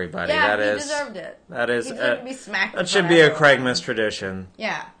front of everybody. Yeah, That he is, deserved it. That is... He deserved to be smacked in that should front be of a everyone. Craigmas tradition.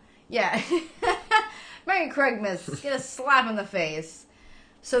 Yeah. Merry Craigmas. Get a slap in the face.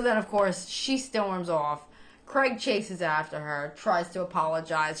 So then, of course, she storms off. Craig chases after her, tries to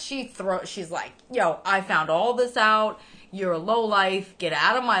apologize. She's like, yo, I found all this out. You're a lowlife. Get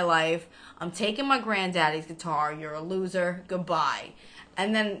out of my life. I'm taking my granddaddy's guitar. You're a loser. Goodbye.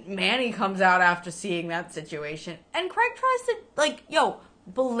 And then Manny comes out after seeing that situation. And Craig tries to, like,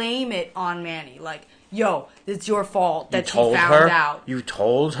 blame it on Manny. Like, it's your fault that you found out. You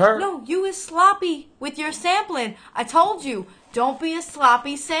told her? No, you is sloppy with your sampling. I told you, don't be a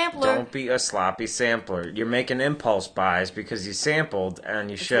sloppy sampler. Don't be a sloppy sampler. You're making impulse buys because you sampled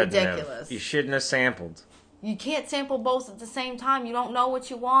and you shouldn't ridiculous. have. You shouldn't have sampled. You can't sample both at the same time. You don't know what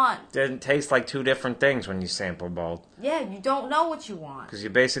you want. Didn't taste like two different things when you sample both. Yeah, you don't know what you want. Because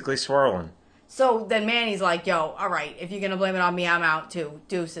you're basically swirling. So then Manny's like, yo, all right, if you're going to blame it on me, I'm out too.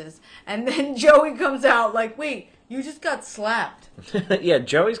 Deuces. And then Joey comes out like, wait, you just got slapped. Yeah,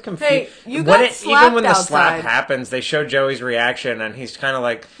 Joey's confused. Hey, you got slapped even when the slap outside. happens, they show Joey's reaction, and he's kind of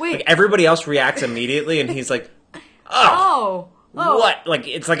like, Wait. like, everybody else reacts immediately, and he's like, Oh. what? Like,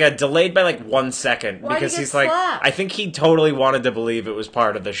 it's like a delayed by like 1 second. Why'd because he get he's like, slapped? I think he totally wanted to believe it was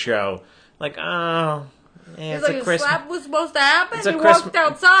part of the show. Like, oh, yeah, He's it's like, a the Christmas. slap was supposed to happen. It's a He Christmas- walked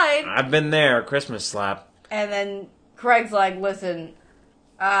outside. I've been there, a Christmas slap. And then Craig's like, listen,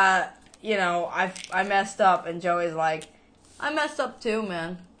 I messed up. And Joey's like, I messed up too,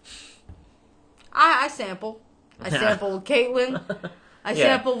 man. I sample. I sampled with Caitlyn. I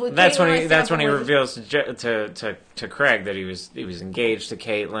sampled with that's Caitlyn. when that's when he reveals to Craig that he was engaged to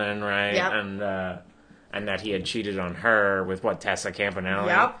Caitlyn, right? Yep. And that he had cheated on her with Tessa Campanelli.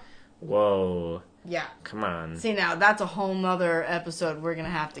 Yep. Whoa. Yeah. Come on. See, now that's a whole nother episode we're gonna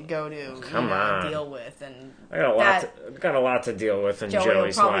have to go to. Come on. Deal with, and I got a lot to deal with in Joey will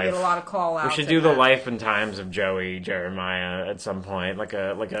Joey's probably life. get a lot of call outs. We should do the life and times of Joey Jeremiah at some point, like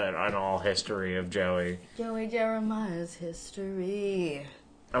an all history of Joey. Joey Jeremiah's history.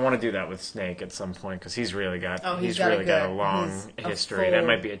 I want to do that with Snake at some point because he's really got he's really got a good- long he's a history. That full-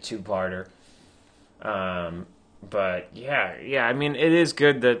 might be a two-parter. But yeah. I mean, it is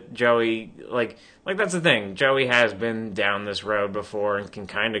good that Joey like that's the thing. Joey has been down this road before and can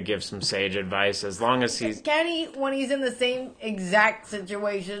kind of give some sage advice as long as he's Can he, when he's in the same exact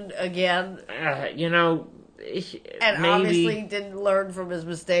situation again, and maybe, obviously didn't learn from his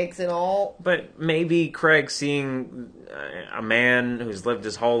mistakes at all? But maybe Craig seeing a man who's lived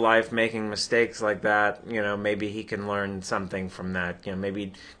his whole life making mistakes like that, maybe he can learn something from that.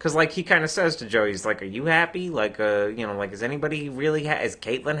 Maybe because like he kind of says to Joey, he's like, "Are you happy? Like, like is anybody really is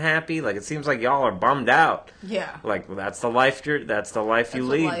Caitlyn happy? Like, it seems like y'all are bummed out. Yeah. Like, that's the life you That's lead,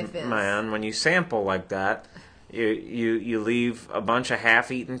 what life is. man. When you sample like that, you leave a bunch of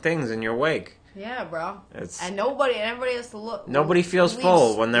half-eaten things in your wake." Yeah, bro. It's And everybody has to look. nobody feels leaves-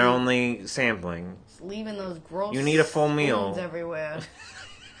 full when they're only sampling. leaving those gross. You need a full meal. spoons everywhere.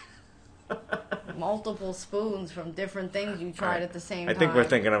 I'm multiple spoons from different things you tried at the same time. I think we're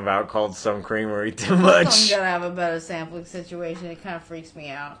thinking about Cold Stone Creamery too I'm much. gonna have a better sampling situation. It kind of freaks me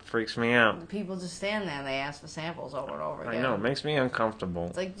out. Freaks me out. People just stand there and they ask for samples over and over again. I know, it makes me uncomfortable.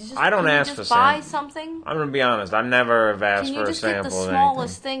 It's like, just, I don't can you ask just for buy samples. something? I'm gonna be honest. I never have asked Can for you a just get sample the of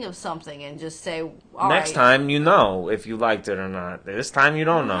smallest anything. thing of something and just say, Next time you know if you liked it or not. This time you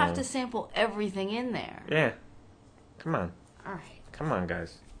don't you know. have to sample everything in there. Yeah. Come on. All right. Come on,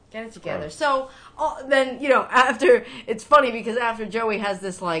 guys. Get it together. Gross. So then, after, it's funny because after Joey has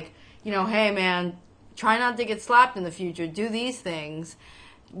this like, hey man, try not to get slapped in the future. Do these things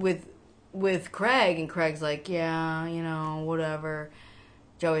with Craig, and Craig's like, yeah, whatever.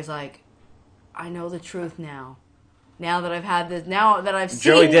 Joey's like, I know the truth now. Now that I've had this, now that I've seen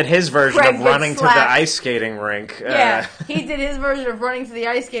Joey did his version Craig of get running to the slapped. ice skating rink. Yeah, he did his version of running to the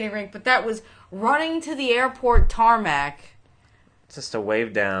ice skating rink, but that was running to the airport tarmac Just a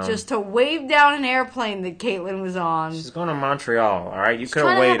wave down. just to wave down an airplane that Caitlyn was on. She's going to Montreal, all right? You could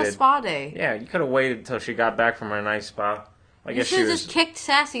Trying have to have a waited. spa day. Yeah, you could have waited till she got back from her nice spa. I You guess should she have was. just kicked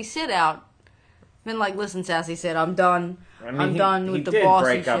Sassy Sid out. Been like, listen, Sassy Sid, I'm done. I'm done with the bossy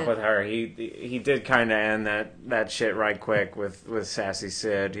He did break up shit. with her. He did kind of end that shit right quick with Sassy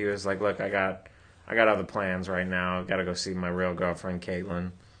Sid. He was like, look, I got other plans right now. I got to go see my real girlfriend,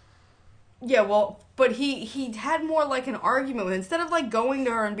 Caitlyn. Yeah, well, but he had more like an argument with her. Instead of like going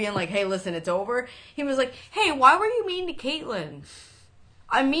to her and being like, hey, listen, it's over, he was like, hey, why were you mean to Caitlyn?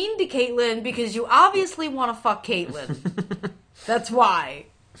 I'm mean to Caitlyn because you obviously want to fuck Caitlyn. That's why.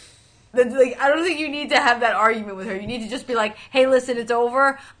 Like, I don't think you need to have that argument with her. You need to just be like, hey, listen, it's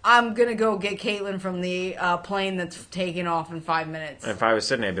over. I'm going to go get Caitlyn from the plane that's taking off in 5 minutes. And if I was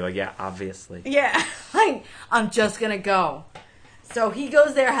sitting there, I'd be like, yeah, obviously. Yeah, like, I'm just going to go. So he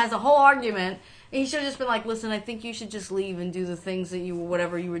goes there, has a whole argument, and he should have just been like, listen, I think you should just leave and do the things that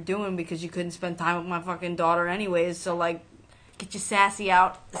whatever you were doing because you couldn't spend time with my fucking daughter anyways, so, like, get your sassy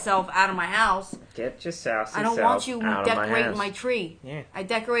self out of my house. Get your sassy I don't self want you out decorating of my my house. tree. Yeah. I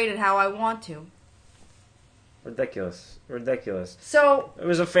decorated how I want to. Ridiculous. So, It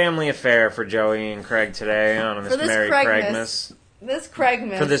was a family affair for Joey and Craig today on this this Merry Craigmas- Craigmas. this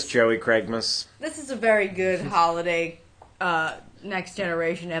Craigmas... For this Joey Craigmas. This is a very good holiday Next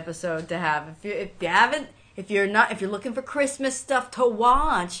Generation episode to have. If you're looking for Christmas stuff to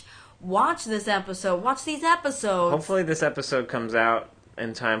watch this episode. Watch these episodes. Hopefully this episode comes out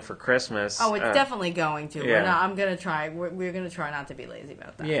in time for Christmas. Oh, it's definitely going to. yeah. I'm gonna try. We're gonna try not to be lazy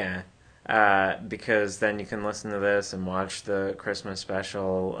about that. Yeah. Because then you can listen to this and watch the Christmas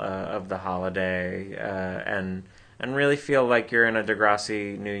special of the holiday and really feel like you're in a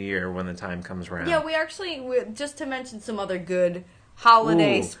Degrassi New Year when the time comes around. Yeah, we just to mention some other good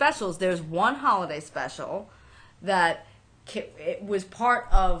holiday Ooh. specials. There's one holiday special that it was part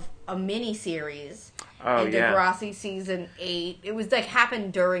of a mini series in Degrassi season 8. It was like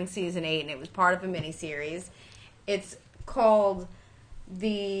happened during season 8, and it was part of a mini series. It's called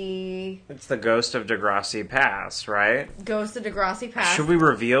It's the Ghost of Degrassi Past, right? Ghost of Degrassi Past. Should we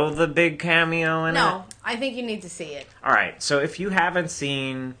reveal the big cameo in it? No, I think you need to see it. All right. So if you haven't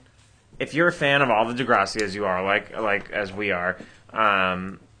seen, if you're a fan of all the Degrassi as you are, like as we are,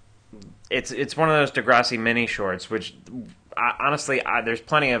 it's one of those Degrassi mini shorts, which honestly, there's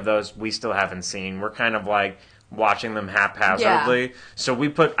plenty of those we still haven't seen. We're kind of like watching them haphazardly. Yeah. So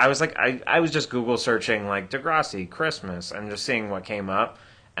I was just Google searching like Degrassi Christmas and just seeing what came up.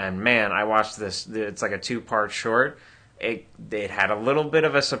 And man, I watched this. It's like a 2-part short. It had a little bit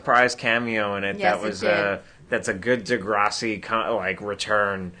of a surprise cameo in it. Yes, that was it did. That's a good Degrassi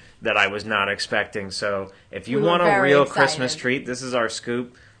return that I was not expecting. So if you We were want a very real excited. Christmas treat, this is our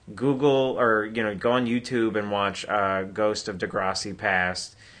scoop. Google or go on YouTube and watch Ghost of Degrassi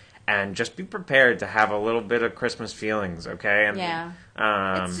Past, and just be prepared to have a little bit of Christmas feelings. Okay? And, Yeah.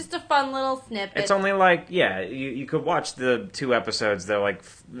 it's It's just a fun little snippet. It's only you could watch the 2 episodes. They're like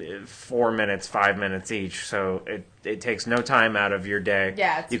 4 minutes, 5 minutes each. So it takes no time out of your day.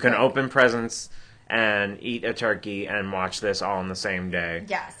 Yeah, it's you can quick. open presents and eat a turkey and watch this all on the same day.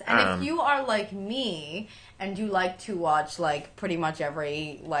 Yes, and if you are like me and you like to watch like pretty much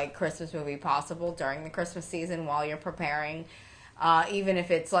every like Christmas movie possible during the Christmas season while you're preparing, even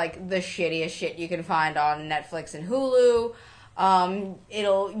if it's like the shittiest shit you can find on Netflix and Hulu,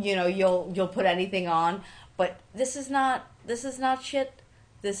 you'll put anything on. But this is not shit.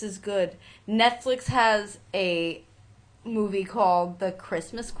 This is good. Netflix has a movie called The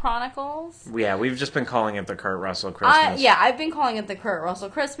Christmas Chronicles. Yeah, we've just been calling it the Kurt Russell Christmas. I've been calling it the Kurt Russell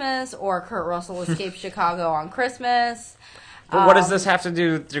Christmas or Kurt Russell Escapes Chicago on Christmas. But what does this have to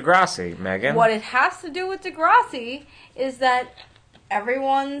do with Degrassi, Megan? What it has to do with Degrassi is that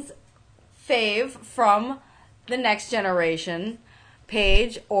everyone's fave from The Next Generation,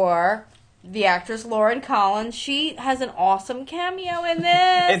 Paige, or the actress Lauren Collins. She has an awesome cameo in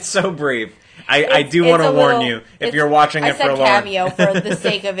this. It's so brief. I do want to warn you if you're watching it for long. I said cameo for the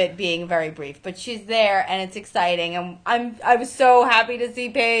sake of it being very brief, but she's there and it's exciting, and I was so happy to see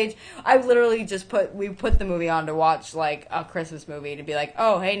Paige. I literally just put the movie on to watch like a Christmas movie to be like,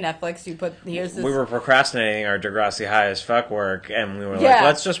 oh hey Netflix, here's this. We were procrastinating our Degrassi High as fuck work, and we were like,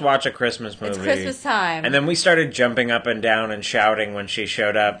 let's just watch a Christmas movie. It's Christmas time, and then we started jumping up and down and shouting when she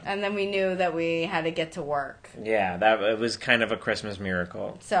showed up, and then we knew that we had to get to work. Yeah, it was kind of a Christmas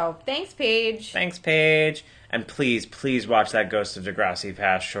miracle. So thanks, Paige. Thanks, Paige. And please watch that Ghost of Degrassi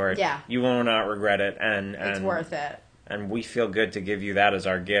Past short. Yeah. You will not regret it. And it's worth it. And we feel good to give you that as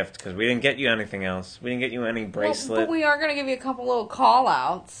our gift, because we didn't get you anything else. We didn't get you any bracelet. Well, but we are going to give you a couple little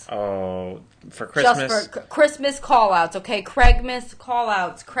call-outs. Oh, for Christmas? Just for Christmas call-outs, okay? Craigmas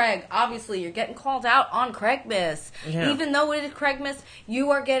call-outs. Craig, obviously, you're getting called out on Craigmas. Yeah. Even though it is Craigmas,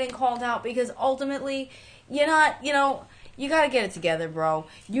 you are getting called out because ultimately, you're not, you got to get it together, bro.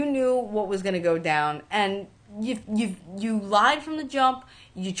 You knew what was going to go down, and you lied from the jump.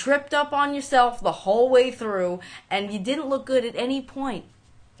 You tripped up on yourself the whole way through, and you didn't look good at any point.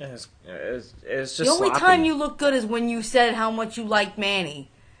 It's just the only sloppy. time you look good is when you said how much you liked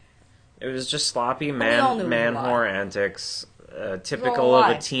Manny. It was just sloppy man whore antics, typical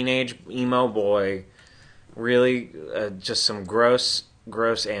of a teenage emo boy. Really, just some gross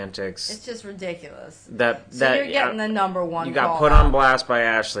antics. It's just ridiculous. That you're getting the number one. You got put on blast by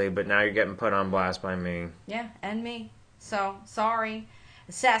Ashley, but now you're getting put on blast by me. Yeah, and me. So sorry,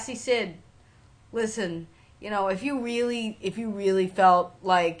 Sassy Sid. Listen, if you really felt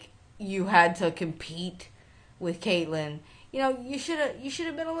like you had to compete with Caitlyn, you should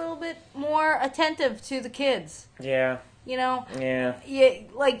have been a little bit more attentive to the kids. Yeah. Yeah.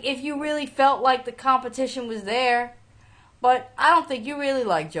 Like if you really felt like the competition was there. But I don't think you really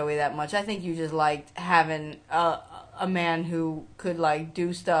liked Joey that much. I think you just liked having a man who could,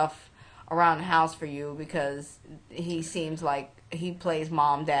 do stuff around the house for you because he seems like he plays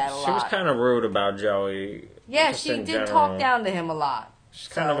mom, dad a lot. She was kind of rude about Joey. Yeah, she did talk down to him a lot. She's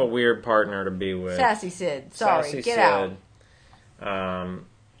kind of a weird partner to be with. Sassy Sid. Sorry, get out.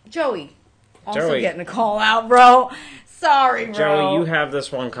 Joey. Also getting a call out, bro. Sorry, bro. Joey, you have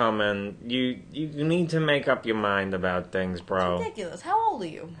this one coming. You need to make up your mind about things, bro. It's ridiculous. How old are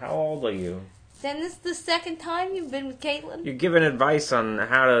you? How old are you? Then this is the second time you've been with Caitlyn? You're giving advice on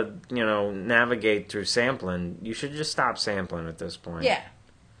how to, navigate through sampling. You should just stop sampling at this point. Yeah.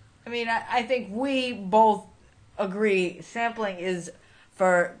 I mean, I think we both agree sampling is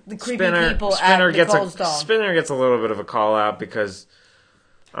for the creepy people at the Cold Stone. Spinner gets a little bit of a call out because...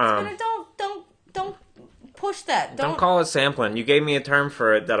 Spinner, don't push that. Don't call it sampling. You gave me a term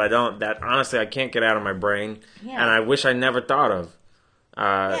for it that honestly I can't get out of my brain, and I wish I never thought of.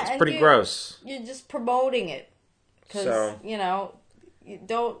 It's pretty gross. You're just promoting it because you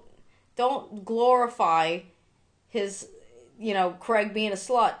don't glorify his Craig being a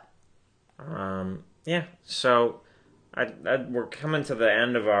slut. Yeah. So we're coming to the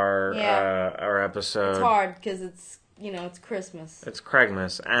end of our episode. It's hard because it's Christmas. It's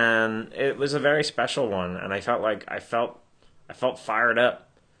Craigmas, and it was a very special one, and I felt fired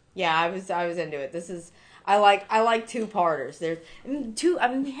up. Yeah, I was into it. This is I like two-parters.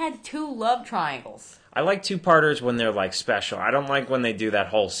 We had two love triangles. I like two-parters when they're special. I don't like when they do that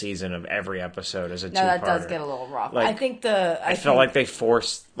whole season of every episode as a two-parter. No, that does get a little rough. I felt like they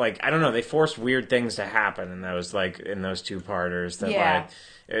forced they forced weird things to happen in those two-parters that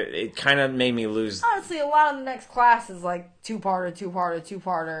it kind of made me lose. Honestly, a lot of the next class is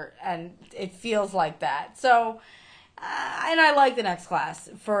two-parter, and it feels like that. So, and I like the next class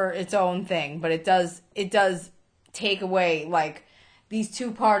for its own thing, but it does take away these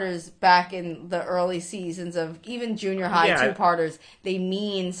two-parters back in the early seasons of even junior high two-parters. They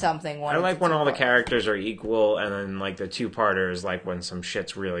mean something. I like when all the characters are equal, and then the two-parters when some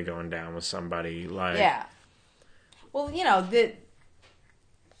shit's really going down with somebody. Yeah. Well,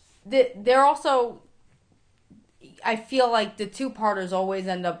 they're also, I feel like the two-parters always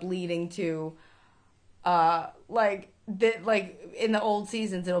end up leading to, in the old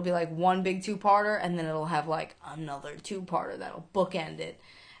seasons, it'll be one big two-parter, and then it'll have another two-parter that'll bookend it,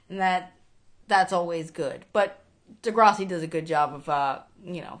 and that's always good. But Degrassi does a good job of,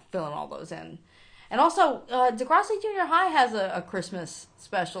 filling all those in. And also, Degrassi Junior High has a Christmas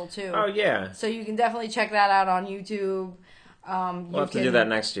special, too. Oh, yeah. So you can definitely check that out on YouTube. We'll have to do that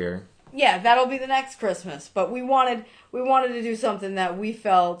next year. Yeah, that'll be the next Christmas. But we wanted to do something that we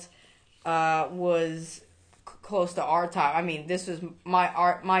felt was close to our time. I mean, this was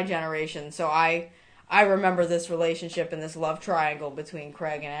my generation, so I remember this relationship and this love triangle between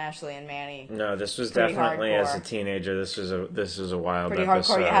Craig and Ashley and Manny. No, this was Pretty definitely hardcore. as a teenager. This was a wild Pretty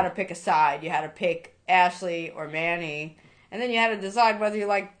episode. hardcore. You had to pick a side. You had to pick Ashley or Manny, and then you had to decide whether you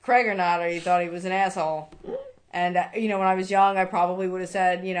liked Craig or not, or you thought he was an asshole. And when I was young, I probably would have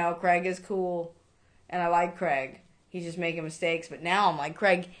said, Craig is cool, and I like Craig. He's just making mistakes. But now I'm like,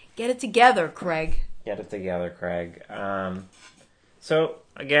 Craig, get it together, Craig. Get it together, Craig. So,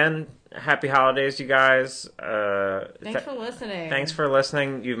 again, happy holidays, you guys. Thanks for listening. Thanks for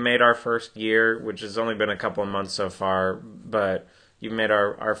listening. You've made our first year, which has only been a couple of months so far, but you've made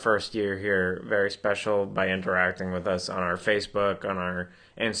our first year here very special by interacting with us on our Facebook, on our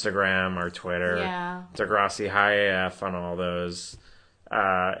Instagram, our Twitter. Yeah. Degrassi High AF on all those.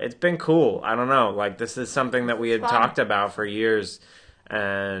 It's been cool. I don't know. Like, this is something that we had talked about for years,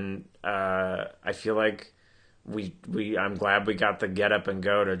 and I feel like I'm glad we got the get up and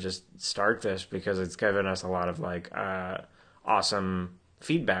go to just start this, because it's given us a lot of awesome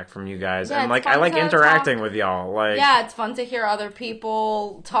feedback from you guys. Yeah, and it's I fun like to interacting talk. with y'all. Like, Yeah, it's fun to hear other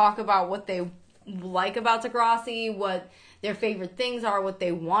people talk about what they like about Degrassi, what their favorite things are, what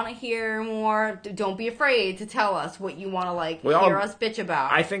they want to hear more. Don't be afraid to tell us what you want to hear us bitch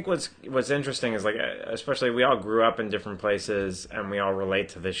about. I think what's interesting is, especially we all grew up in different places, and we all relate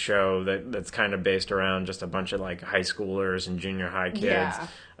to this show that's kind of based around just a bunch of high schoolers and junior high kids.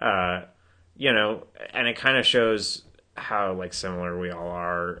 Yeah. And it kind of shows how similar we all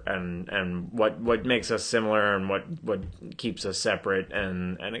are, and what makes us similar, and what keeps us separate,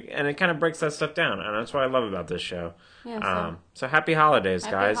 and it kind of breaks that stuff down, and that's what I love about this show. Yeah, so happy holidays,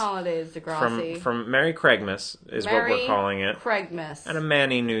 guys. Happy holidays, Degrassi. From Merry Craigmas is what we're calling it. Craigmas. And a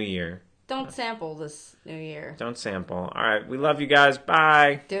Manny New Year. Don't sample this New Year. Don't sample. All right, we love you guys.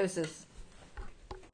 Bye. Deuces.